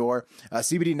to your door.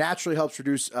 CBD naturally helps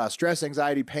reduce stress,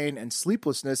 anxiety, pain, and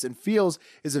sleeplessness. And Feels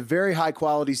is a very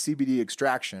high-quality CBD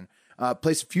extraction.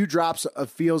 Place a few drops of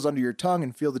Feels under your tongue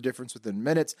and feel the difference within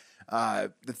minutes.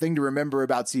 The thing to remember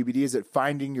about CBD is that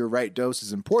finding your right dose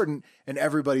is important, and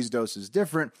everybody's dose is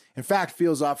different. In fact,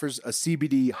 Feels offers a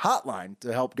CBD hotline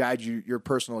to help guide your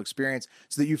personal experience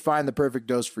so that you find the perfect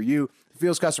dose for you. The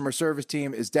Feels customer service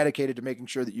team is dedicated to making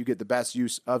sure that you get the best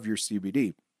use of your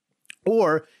CBD.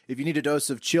 Or if you need a dose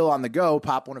of chill on the go,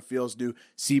 pop one of Feels' new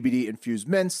CBD infused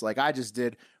mints, like I just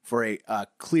did, for a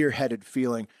clear-headed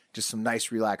feeling, just some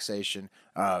nice relaxation.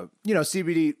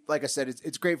 CBD, like I said,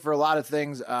 it's great for a lot of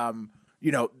things.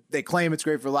 They claim it's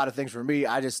great for a lot of things. For me,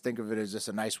 I just think of it as just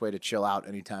a nice way to chill out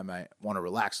anytime I want to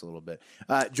relax a little bit.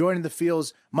 Joining the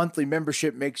Feels monthly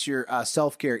membership makes your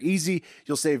self-care easy.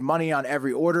 You'll save money on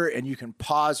every order, and you can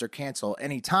pause or cancel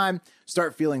anytime.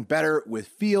 Start feeling better with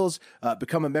Feels.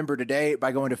 Become a member today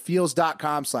by going to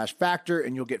feels.com/factor,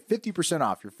 and you'll get 50%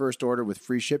 off your first order with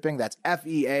free shipping. That's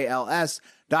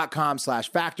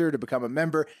FEALS.com/factor to become a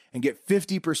member and get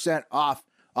 50% off,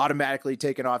 automatically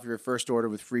taken off your first order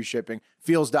with free shipping.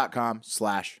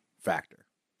 Feels.com/factor.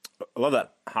 I love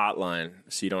that hotline,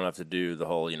 so you don't have to do the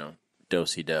whole,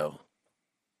 do-si-do.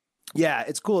 Yeah,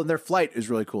 it's cool, and their flight is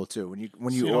really cool too. When you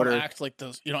don't order, act like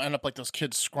those. You don't end up like those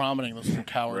kids scromming, those little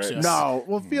cowards. Right. Yes. No,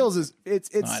 well, Feels is it's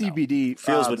CBD.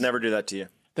 Feels would never do that to you.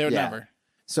 They would never.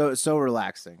 So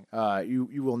relaxing.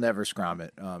 You will never scrum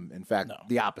it. In fact,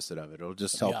 the opposite of it. It'll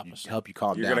just help you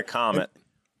calm down. You're gonna calm it.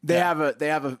 They have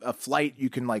a flight. You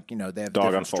can they have Dog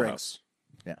on different Full strengths.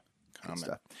 House. Yeah,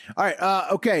 stuff. All right.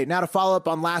 Okay. Now to follow up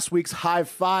on last week's High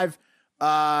Five.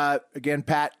 Again,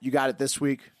 Pat, you got it this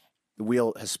week. The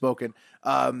wheel has spoken.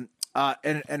 And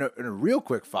a real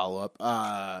quick follow-up.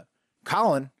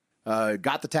 Colin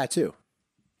got the tattoo.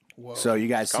 Whoa. So you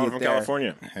guys see Colin it from there.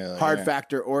 California. Hard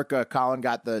Factor Orca. Colin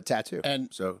got the tattoo. And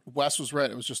so Wes was right.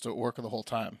 It was just an orca the whole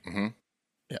time. Mm-hmm.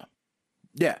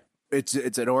 yeah, it's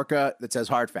an Orca that says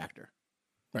Hard Factor.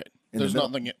 Right. In There's the middle.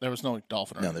 nothing. There was no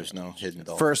dolphin. Or No, anything. there's no hidden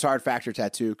dolphin. First Hard Factor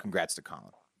tattoo. Congrats to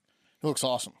Colin. It looks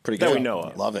awesome. Pretty That good. we know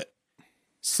of. Love it.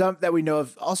 Some that we know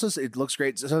of. Also, it looks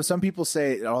great. So some people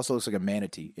say it also looks like a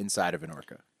manatee inside of an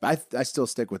orca. I still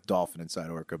stick with dolphin inside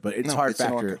orca, but it's No, Hard it's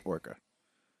an Factor orca.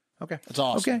 Okay, It's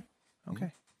awesome.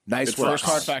 Okay. Nice It's work. first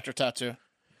Hard Factor tattoo.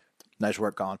 Nice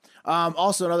work, Colin.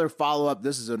 Also, another follow up.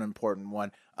 This is an important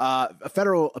one. A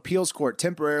federal appeals court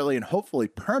temporarily and hopefully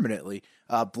permanently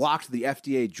blocked the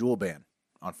FDA jewel ban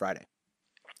on Friday.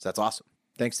 So that's awesome.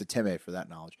 Thanks to Tim A for that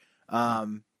knowledge.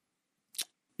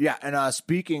 Yeah, and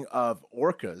speaking of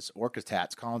orcas, orca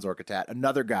tats, Colin's orca tat,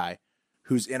 another guy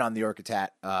who's in on the orca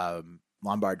tat,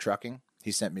 Lombard Trucking.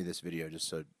 He sent me this video just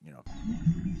so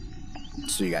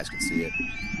so you guys can see it.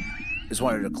 Just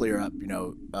wanted to clear up,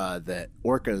 that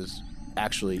orcas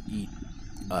actually eat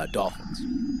dolphins.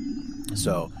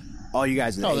 So all you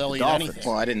guys that No, ate they'll the eat dolphins, anything.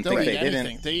 Well, I didn't They'll think eat they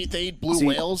anything. didn't. They eat blue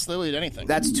whales. They'll eat anything.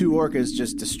 that's two orcas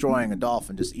just destroying a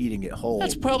dolphin, just eating it whole.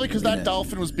 That's probably because that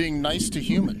dolphin was being nice to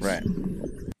humans. Right.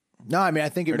 No, I mean I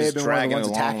think it They're may have just been one of the dragging ones it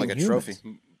along attacking like a humans.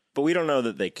 trophy. But we don't know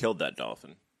that they killed that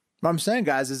dolphin. What I'm saying,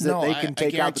 guys, is that No, they I can take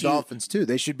out the guarantee you- dolphins too.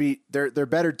 They should be. They're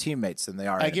better teammates than they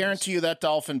are. I enemies. guarantee you that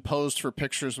dolphin posed for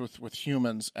pictures with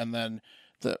humans, and then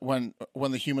when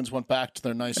the humans went back to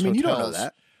their nice I mean, you hotels, don't know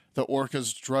that. the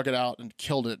orcas drug it out and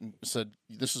killed it and said,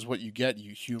 "This is what you get,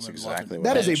 you human." exactly loving what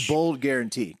That is bitch." a bold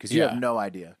guarantee because you Yeah. have no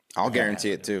idea. I'll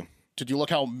guarantee it too. Did you look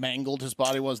how mangled his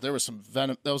body was? There was some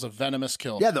venom. That was a venomous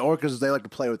kill. Yeah, the orcas they like to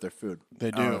play with their food. They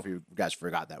I don't know do. if you guys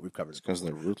forgot that. We've covered it. Because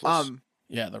they're ruthless.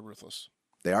 Yeah, they're ruthless.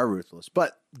 They are ruthless,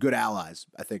 but good allies.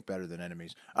 I think better than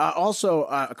enemies. Also,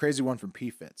 a crazy one from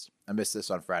PFITS. I missed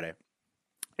this on Friday.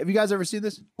 Have you guys ever seen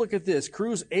this? Look at this.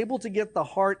 Crews able to get the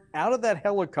heart out of that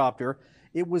helicopter.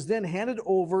 It was then handed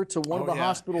over to one of the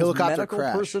hospital's Helicopter medical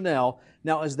crash. personnel.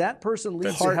 Now, as that person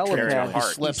leaves the Heart carrying a helipad, heart.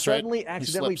 he Slips, right? suddenly He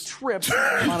accidentally slips. trips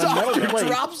on a metal plate,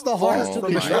 drops the falls heart to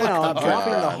from the the ground, helicopter.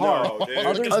 dropping the heart. No, dude.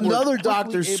 Others were Another quickly doctor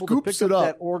able to scoops pick it up up.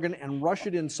 that organ and rush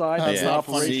it inside That's the not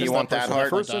funny. operation. See, you want that The heart?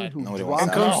 person who Nobody wants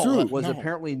dropped that. it Comes through. was No.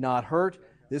 apparently not hurt.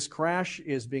 This crash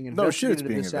is being No shit, it's investigated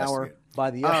being this hour investigated.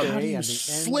 by the How FAA do and you the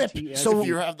slip NTSB. if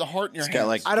you have the heart in your It's hand? got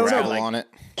like I don't know. gravel on it.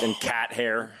 And cat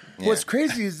hair. What's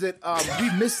crazy is that we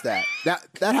missed that.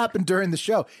 That happened during the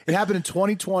show. It happened in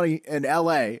 2020 in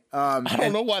LA. I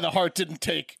don't know why the heart didn't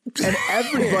take. And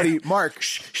everybody, Mark,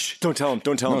 Don't tell him.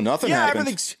 Don't tell him. No, nothing Yeah, happened.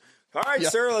 everything's all right,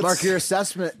 sir. Let's. Mark, your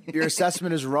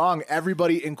assessment is wrong.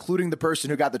 Everybody, including the person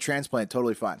who got the transplant,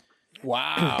 totally fine.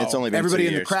 Wow. It's only been Everybody 2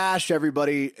 in the years. crash,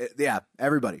 everybody,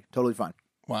 everybody, totally fine.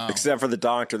 wow. Except for the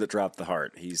doctor that dropped the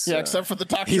heart. He's Yeah, except for the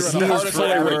doctor he's- and the he heart is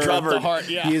attack. fully that dropped recovered. The heart,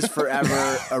 yeah. He is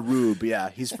forever a rube. Yeah,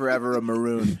 he's forever a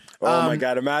maroon. Oh my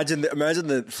god! Imagine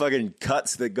the fucking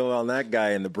cuts that go on that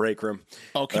guy in the break room.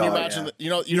 Oh, can you imagine? That,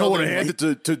 you know, want to hand it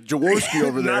to Jaworski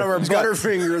over there. None of our He's got-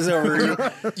 butterfingers over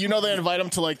here. You know, they invite him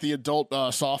to like the adult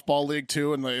softball league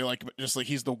too, and they like just like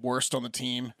he's the worst on the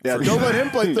team. Yeah, don't let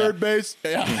him play third base.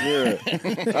 Yeah.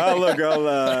 Oh look, I'll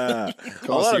let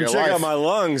Cost him you check your out life. my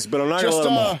lungs, but I'm not Just,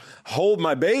 gonna let him hold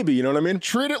my baby. You know what I mean?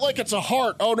 Treat it like it's a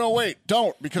heart. Oh no, wait,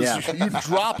 don't because Yeah. you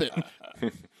drop it.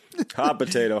 Hot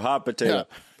potato, hot potato.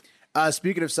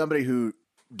 Speaking of somebody who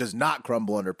does not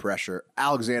crumble under pressure,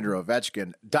 Alexander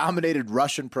Ovechkin dominated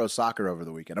Russian pro soccer over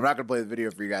the weekend. I'm not going to play the video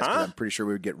for you guys because I'm pretty sure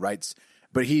we would get rights.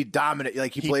 But he dominated,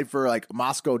 like he played for like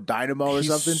Moscow Dynamo or He's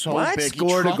something. so What? big. He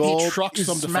Scored a goal. he trucks he's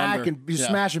some smacking, defender. he's Yeah.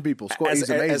 smashing people. He's As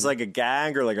amazing. like a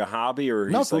gag or like a hobby or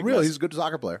no, he's for like real. this- He's a good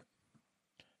soccer player.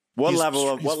 what he's- level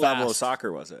of he's what level of fast.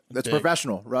 soccer was it? That's Big.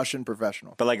 professional, Russian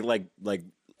professional. But like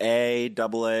A,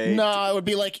 double A. No, it would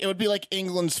be like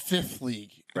England's fifth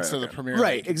league instead of the Premier League.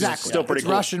 Right, exactly. Still pretty it's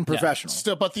cool. Russian professional.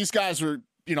 Still, but these guys were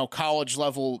college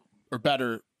level or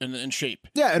better in shape.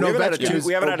 Yeah, and We haven't had a Ovechkin is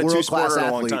we haven't had a world-class two-sporter in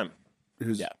a long athlete time.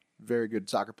 Who's a very good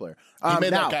soccer player. He made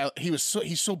now, that guy. He's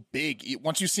so big.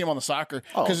 Once you see him on the soccer,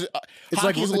 Oh, because it's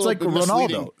like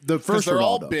Ronaldo, the first they're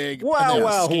all Ronaldo. big. Well, and they have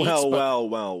well, skates, but-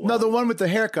 well. No, the one with the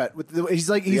haircut. He's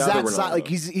other that size. Ronaldo. Like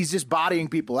he's just bodying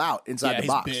people out inside Yeah, the he's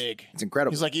box. big. It's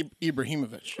incredible. He's like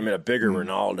Ibrahimovic. I mean, a bigger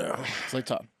Ronaldo. It's like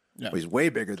Tom. Yeah. Well, he's way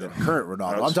bigger than current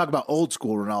Ronaldo. I'm talking about old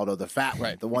school Ronaldo, the fat one,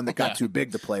 Right. the one that got Yeah. too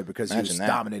big to play because he was Imagine that.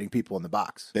 dominating people in the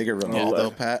box. Bigger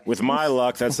Ronaldo, Pat. With my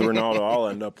luck, that's the Ronaldo I'll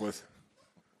end up with.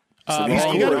 He's you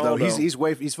cool, gotta- though.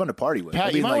 He's fun to party with. Pat, I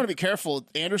you mean, might like, want to be careful.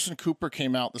 Anderson Cooper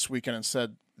came out this weekend and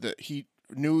said that he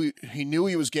knew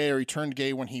he was gay, or he turned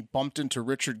gay when he bumped into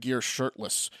Richard Gere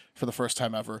shirtless for the first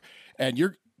time ever. And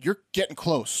you're getting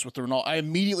close with the Ronaldo. I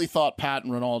immediately thought Pat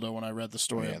and Ronaldo when I read the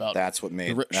story about That's what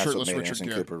made shirtless Richard Anderson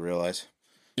Gere. Cooper realize.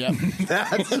 Yeah,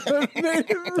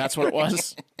 that's what it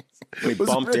was. We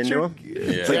bumped into him.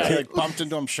 Yeah, like bumped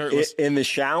into him shirtless. In the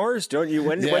showers, don't you?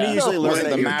 When do you usually learn Wasn't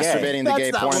that the you're masturbating gay? the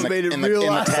gay That's not porn what made it in the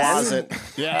realize. closet?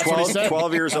 Yeah, that's what he said.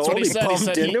 12 years That's old. what he said.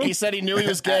 bumped into him? He said he knew he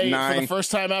was gay for the 9.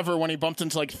 first time ever when he bumped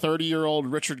into like 30-year-old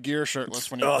Richard Gere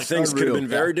shirtless. When he Things could have been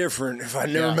very different if I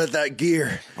never met that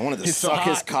Gere. I wanted to He's so suck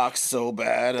his hot. cock so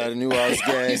bad. I knew I was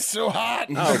gay. He's so hot.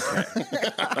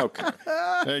 Okay.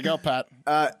 There you go, Pat.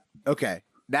 okay.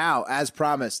 Now, as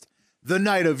promised, the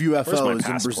night of UFOs in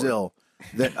passport? Brazil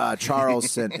that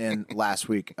Charles sent in last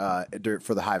week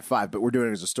for the High Five, but we're doing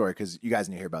it as a story because you guys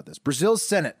need to hear about this. Brazil's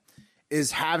Senate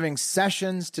is having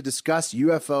sessions to discuss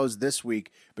UFOs this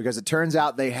week because it turns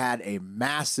out they had a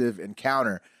massive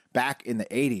encounter back in the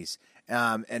 80s.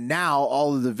 And now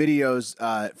all of the videos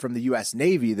from the U.S.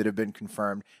 Navy that have been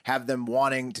confirmed have them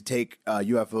wanting to take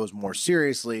UFOs more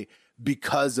seriously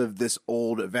because of this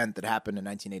old event that happened in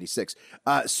 1986.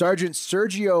 Sergeant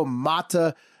Sergio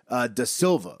Mata da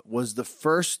Silva was the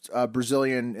first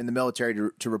Brazilian in the military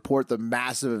to report the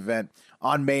massive event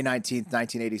on May 19th,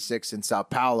 1986 in Sao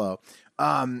Paulo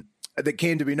that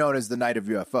came to be known as the Night of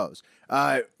UFOs.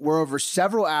 Where over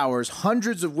several hours,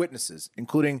 hundreds of witnesses,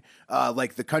 including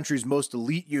like the country's most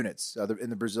elite units in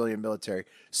the Brazilian military,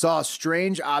 saw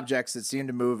strange objects that seemed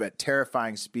to move at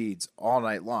terrifying speeds all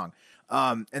night long.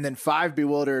 And then 5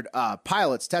 bewildered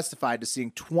pilots testified to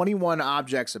seeing 21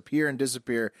 objects appear and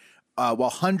disappear, while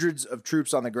hundreds of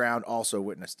troops on the ground also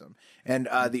witnessed them. And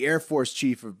the Air Force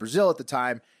chief of Brazil at the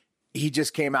time, he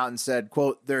just came out and said,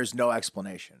 quote, "There's no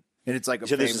explanation." And it's like a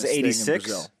So this famous was thing in 86?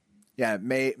 Brazil. Yeah,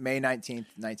 May 19th,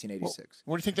 1986.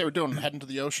 What do you think they were doing? Heading to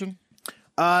the ocean?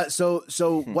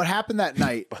 So what happened that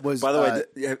night was... By the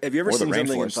way, have you ever or the seen something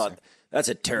and rainforest. thought, that's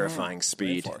a terrifying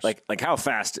speed? Rainforest. Like how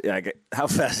fast? How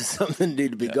fast does something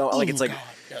need to be going? Like it's like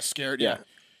Yeah, scared. Yeah.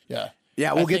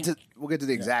 Yeah, I we'll get think- to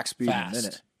the exact speed fast. in a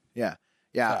minute.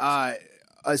 Yeah.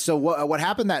 So what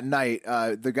happened that night?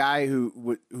 The guy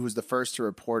who was the first to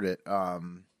report it, Da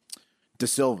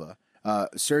Silva,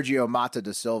 Sergio Mata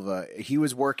da Silva, he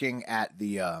was working at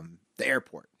the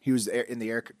airport. He was in the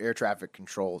air traffic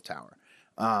control tower,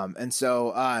 and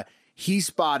so he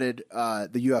spotted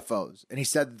the UFOs, and he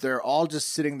said that they're all just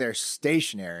sitting there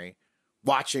stationary,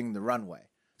 watching the runway.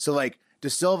 So like Da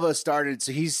Silva started,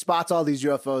 so he spots all these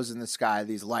UFOs in the sky,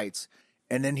 these lights.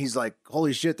 And then he's like,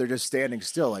 "Holy shit! They're just standing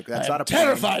still. Like that's not a plane."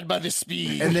 Terrified by the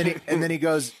speed. And then he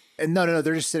goes, and no,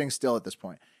 they're just sitting still at this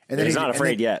point. And then he's not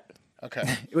afraid yet, Okay.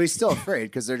 Well, he's still afraid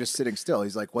because they're just sitting still.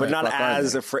 He's like, "What?" but the not fuck are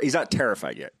as they? afraid. He's not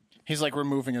terrified yet He's like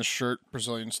removing his shirt,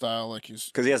 Brazilian style, like he's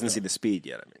because he hasn't seen the speed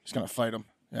yet. I mean, gonna fight him.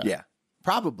 Yeah,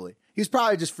 probably. He's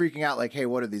probably just freaking out, like, "Hey,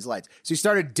 what are these lights?" So he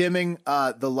started dimming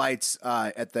the lights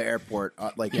at the airport,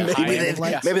 like Yeah, maybe high-end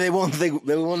lights. Maybe they won't think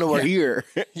they won't know we're here.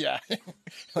 Yeah.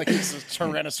 Like he's a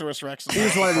Tyrannosaurus Rex. He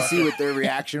just wanted to see what their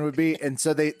reaction would be, and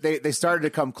so they started to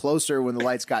come closer when the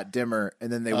lights got dimmer,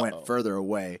 and then they went further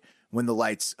away when the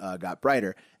lights got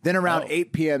brighter. Then around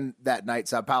 8 p.m. that night,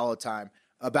 Sao Paulo time,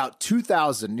 about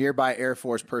 2,000 nearby Air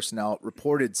Force personnel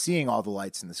reported seeing all the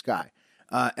lights in the sky.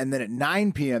 And then at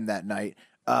 9 p.m. that night,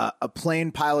 a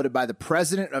plane piloted by the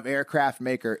president of aircraft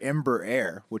maker Embraer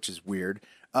Air, which is weird,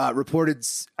 reported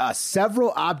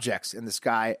several objects in the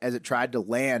sky as it tried to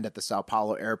land at the Sao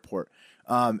Paulo airport.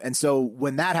 And so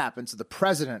when that happened, so the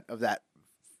president of that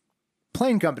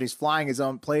plane company's flying his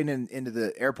own plane into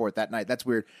the airport that night. That's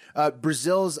weird.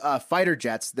 Brazil's fighter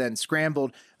jets then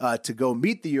scrambled to go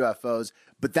meet the UFOs,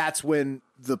 but that's when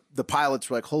the pilots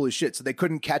were like, "Holy shit!" So they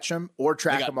couldn't catch them or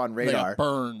track them on radar. They got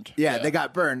burned. Yeah, they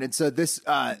got burned, and so this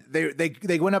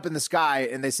they went up in the sky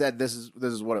and they said this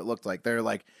is what it looked like. They're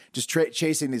like just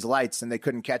chasing these lights and they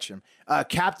couldn't catch them.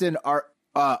 Captain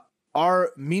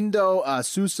Armindo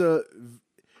Sousa.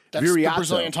 That's Viriato. the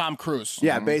Brazilian Tom Cruise.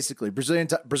 Yeah, basically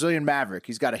Brazilian Maverick.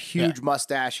 He's got a huge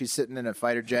mustache. He's sitting in a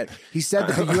fighter jet. He said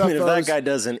that the UFOs. I mean, if that guy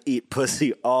doesn't eat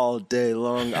pussy all day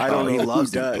long, I don't know he who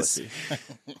loves eating does. pussy.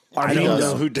 I don't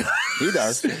know who does. He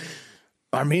does.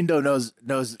 Armindo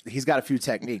knows. He's got a few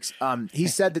techniques. He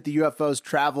said that the UFOs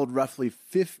traveled roughly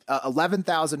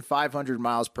 11,500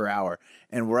 miles per hour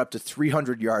and were up to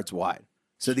 300 yards wide.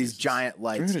 So these giant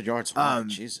lights. 300 yards wide.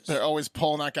 Jesus. They're always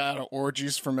pulling that guy out of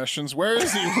orgies for missions. Where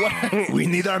is he? We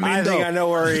need Armindo. I think I know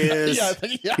where he is.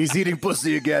 Yeah. He's eating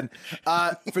pussy again.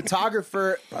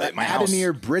 Photographer my house.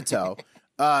 Adonier Brito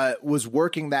was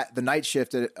working the night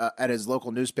shift at his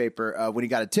local newspaper when he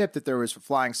got a tip that there was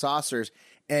flying saucers,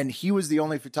 and he was the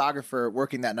only photographer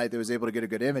working that night that was able to get a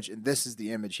good image, and this is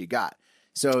the image he got.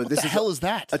 So what the hell is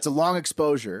that? It's a long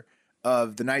exposure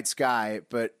of the night sky,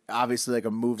 but obviously like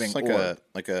a moving orb.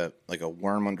 like a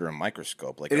worm under a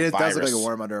microscope. Like it a is, virus. does look like a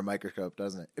worm under a microscope,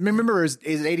 doesn't it? I mean, remember, it's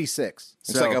 86.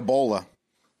 It's like Ebola.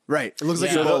 Right. It looks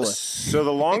like so Ebola. So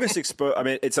the longest exposure, I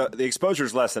mean, the exposure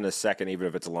is less than a second, even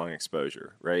if it's a long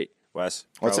exposure, right, Wes?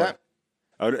 What's that?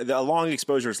 Oh, the long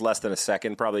exposure is less than a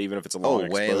second, probably, even if it's a long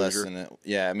exposure. Way less than it.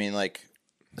 Yeah, I mean, like.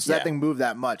 So that thing moved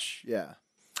that much, yeah.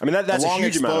 I mean, that's a long a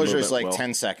huge amount of exposure is movement, like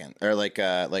 10 seconds. Or like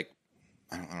I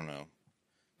don't know.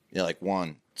 Yeah, like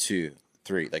 1, 2,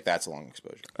 3. Like that's a long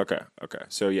exposure. Okay.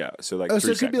 So yeah, so like. So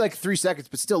 3 it could be like 3 seconds,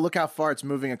 but still, look how far it's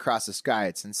moving across the sky.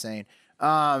 It's insane.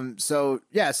 So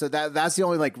that's the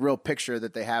only like real picture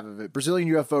that they have of it. Brazilian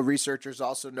UFO researchers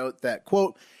also note that,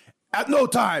 quote, "At no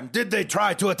time did they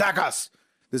try to attack us."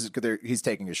 This is he's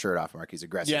taking his shirt off, Mark. He's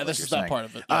aggressive. Yeah, this is that part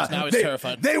of it. Yes, now he's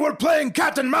terrified. They were playing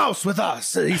cat and mouse with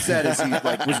us, he said as he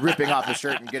like was ripping off his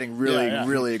shirt and getting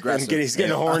really aggressive. He's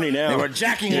getting horny now. They were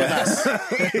jacking with us.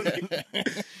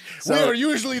 We are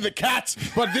usually the cats,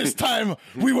 but this time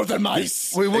we were the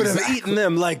mice. We would have eaten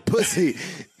them like pussy.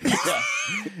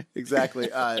 Exactly.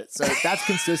 So that's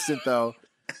consistent, though.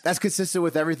 That's consistent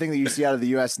with everything that you see out of the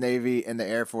U.S. Navy and the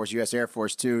Air Force, U.S. Air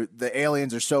Force too. The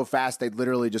aliens are so fast they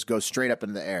literally just go straight up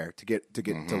into the air to get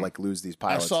to like lose these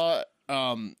pilots. I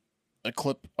saw a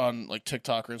clip on like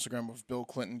TikTok or Instagram of Bill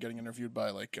Clinton getting interviewed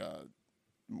by like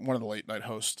one of the late night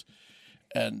hosts,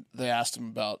 and they asked him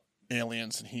about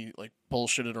aliens, and he like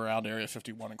bullshitted around Area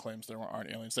 51 and claims there aren't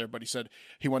aliens there. But he said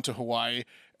he went to Hawaii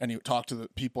and he talked to the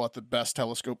people at the best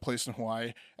telescope place in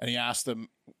Hawaii, and he asked them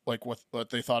like what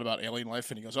they thought about alien life,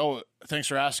 and he goes, "Oh, thanks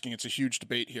for asking. It's a huge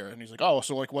debate here." And he's like, "Oh,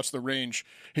 so like what's the range?"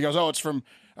 He goes, "Oh, it's from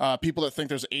people that think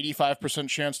there's 85%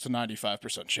 chance to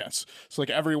 95% chance." So like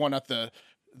everyone at the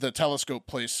telescope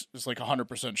place is like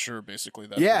 100% sure, basically.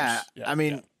 That I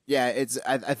mean. Yeah, it's.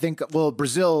 I think. Well,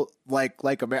 Brazil, like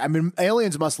America. I mean,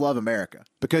 aliens must love America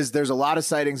because there's a lot of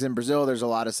sightings in Brazil. There's a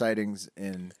lot of sightings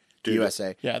in the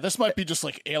USA. Yeah, this might be just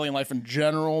like alien life in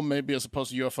general, maybe as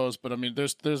opposed to UFOs. But I mean,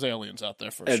 there's aliens out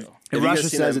there for sure. And Russia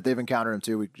says that they've encountered them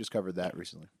too. We just covered that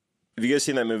recently. Have you guys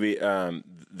seen that movie,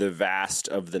 The Vast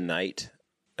of the Night,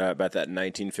 about that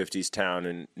 1950s town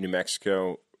in New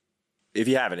Mexico? If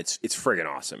you haven't, it's friggin'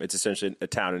 awesome. It's essentially a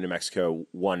town in New Mexico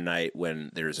one night when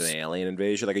there's an alien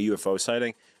invasion, like a UFO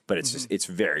sighting. But it's just, it's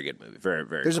a very good movie. Very,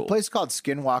 very There's cool. a place called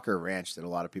Skinwalker Ranch that a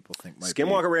lot of people think might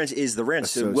Skinwalker Ranch is the ranch.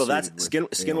 So, well, that's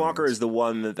Skinwalker aliens. is the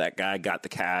one that guy got the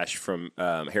cash from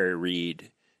Harry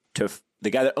Reid. The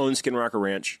guy that owns Skinwalker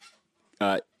Ranch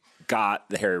got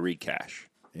the Harry Reid cash.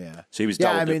 Yeah. So he was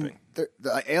double dipping.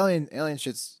 The alien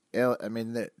shit's. I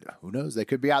mean, who knows? They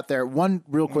could be out there. One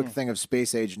real quick thing of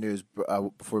space age news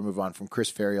before we move on from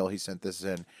Chris Ferriel. He sent this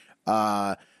in.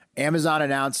 Amazon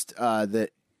announced that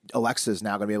Alexa is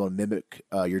now going to be able to mimic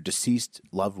your deceased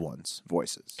loved ones'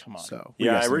 voices. Come on. So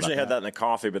I originally had that in the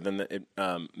coffee, but then it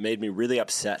made me really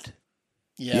upset.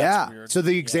 Yeah. So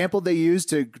the example they used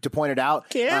to point it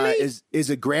out is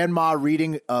a grandma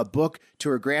reading a book to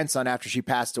her grandson after she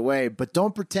passed away. But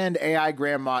don't pretend AI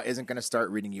grandma isn't going to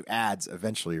start reading you ads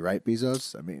eventually, right,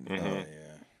 Bezos? I mean,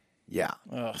 yeah,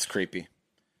 it's creepy,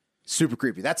 super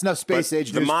creepy. That's enough space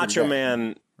age. The Macho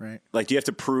Man, right? Like, do you have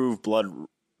to prove blood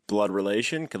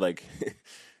relation? Could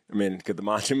the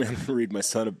Macho Man read my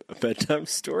son a bedtime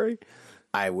story?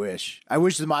 I wish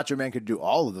the Macho Man could do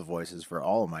all of the voices for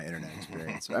all of my internet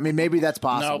experience. I mean, maybe that's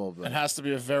possible. No, but it has to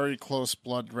be a very close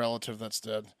blood relative that's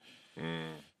dead.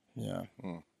 Yeah.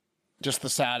 Just the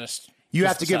saddest. You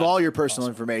have to give all your personal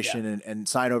information and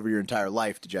sign over your entire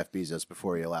life to Jeff Bezos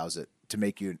before he allows it to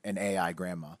make you an AI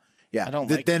grandma. Yeah. I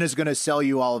don't then is going to sell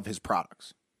you all of his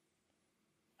products.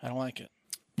 I don't like it.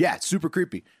 Yeah, it's super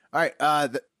creepy. All right.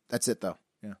 That's it, though.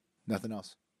 Yeah. Nothing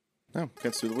else. No,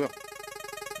 gets through the wheel.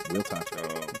 Wheel time.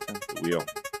 The wheel.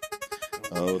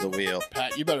 Oh, the wheel.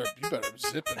 Pat, you better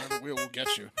zip it, or the wheel will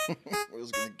get you.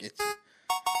 Wheel's gonna get you.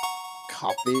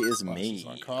 Coffee is me.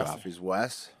 Coffee's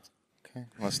Wes. Okay.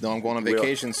 Let's know I'm going on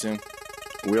vacation soon.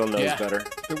 Wheel knows better.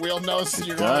 The wheel knows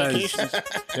you're going on vacation.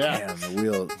 Damn, the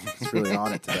wheel is really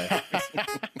on it today.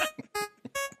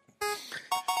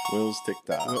 Wheels ticked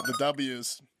off. The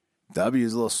W's.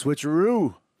 W's a little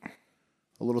switcheroo.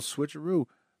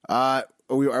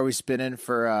 Are we spinning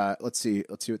for? Let's see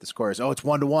what the score is. Oh, it's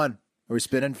 1-1. Are we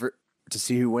spinning to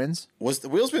see who wins? The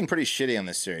wheel's been pretty shitty on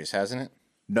this series, hasn't it?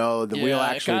 No, the wheel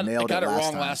actually nailed it. Got it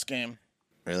wrong time. last game.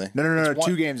 Really? No.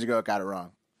 2 games ago, it got it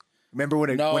wrong. Remember when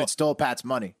it stole Pat's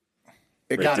money?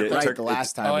 It got it right the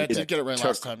last time. Oh, I did get it right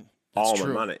last time. All my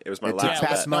money. It was my last bet. It took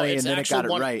fast money, and then it got it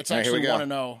right. It's actually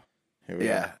 1-0. Here we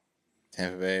go.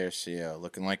 Tampa Bay or CO,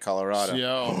 looking like Colorado.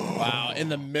 CO, wow, in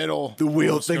the middle. The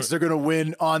wheel thinks they're going to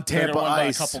win on Tampa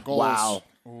ice. By a couple goals. Wow.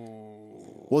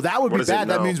 Well, that would be bad.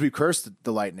 That means we cursed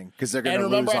the Lightning because they're going to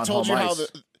lose on home ice. And remember, I told you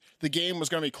how the game was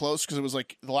going to be close because it was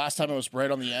like the last time it was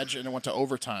right on the edge and it went to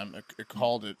overtime. It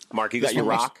called it. Mark, you got your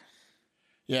rock?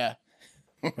 Yeah,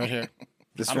 right here.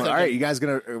 All right, you guys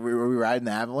are we riding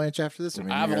the Avalanche after this? I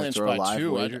mean, Avalanche by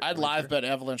 2. I'd live bet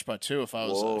Avalanche by 2 if I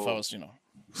was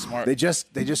smart. They just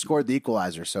scored the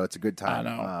equalizer, so it's a good time.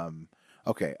 I know.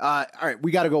 Okay. All right,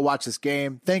 we got to go watch this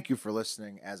game. Thank you for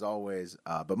listening, as always.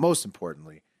 But most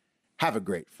importantly, have a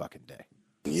great fucking day.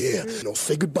 Yeah. No,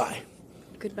 say goodbye.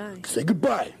 Goodbye. Say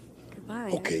goodbye.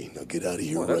 Goodbye. Okay, now get out of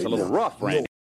here That's a little rough, Randy.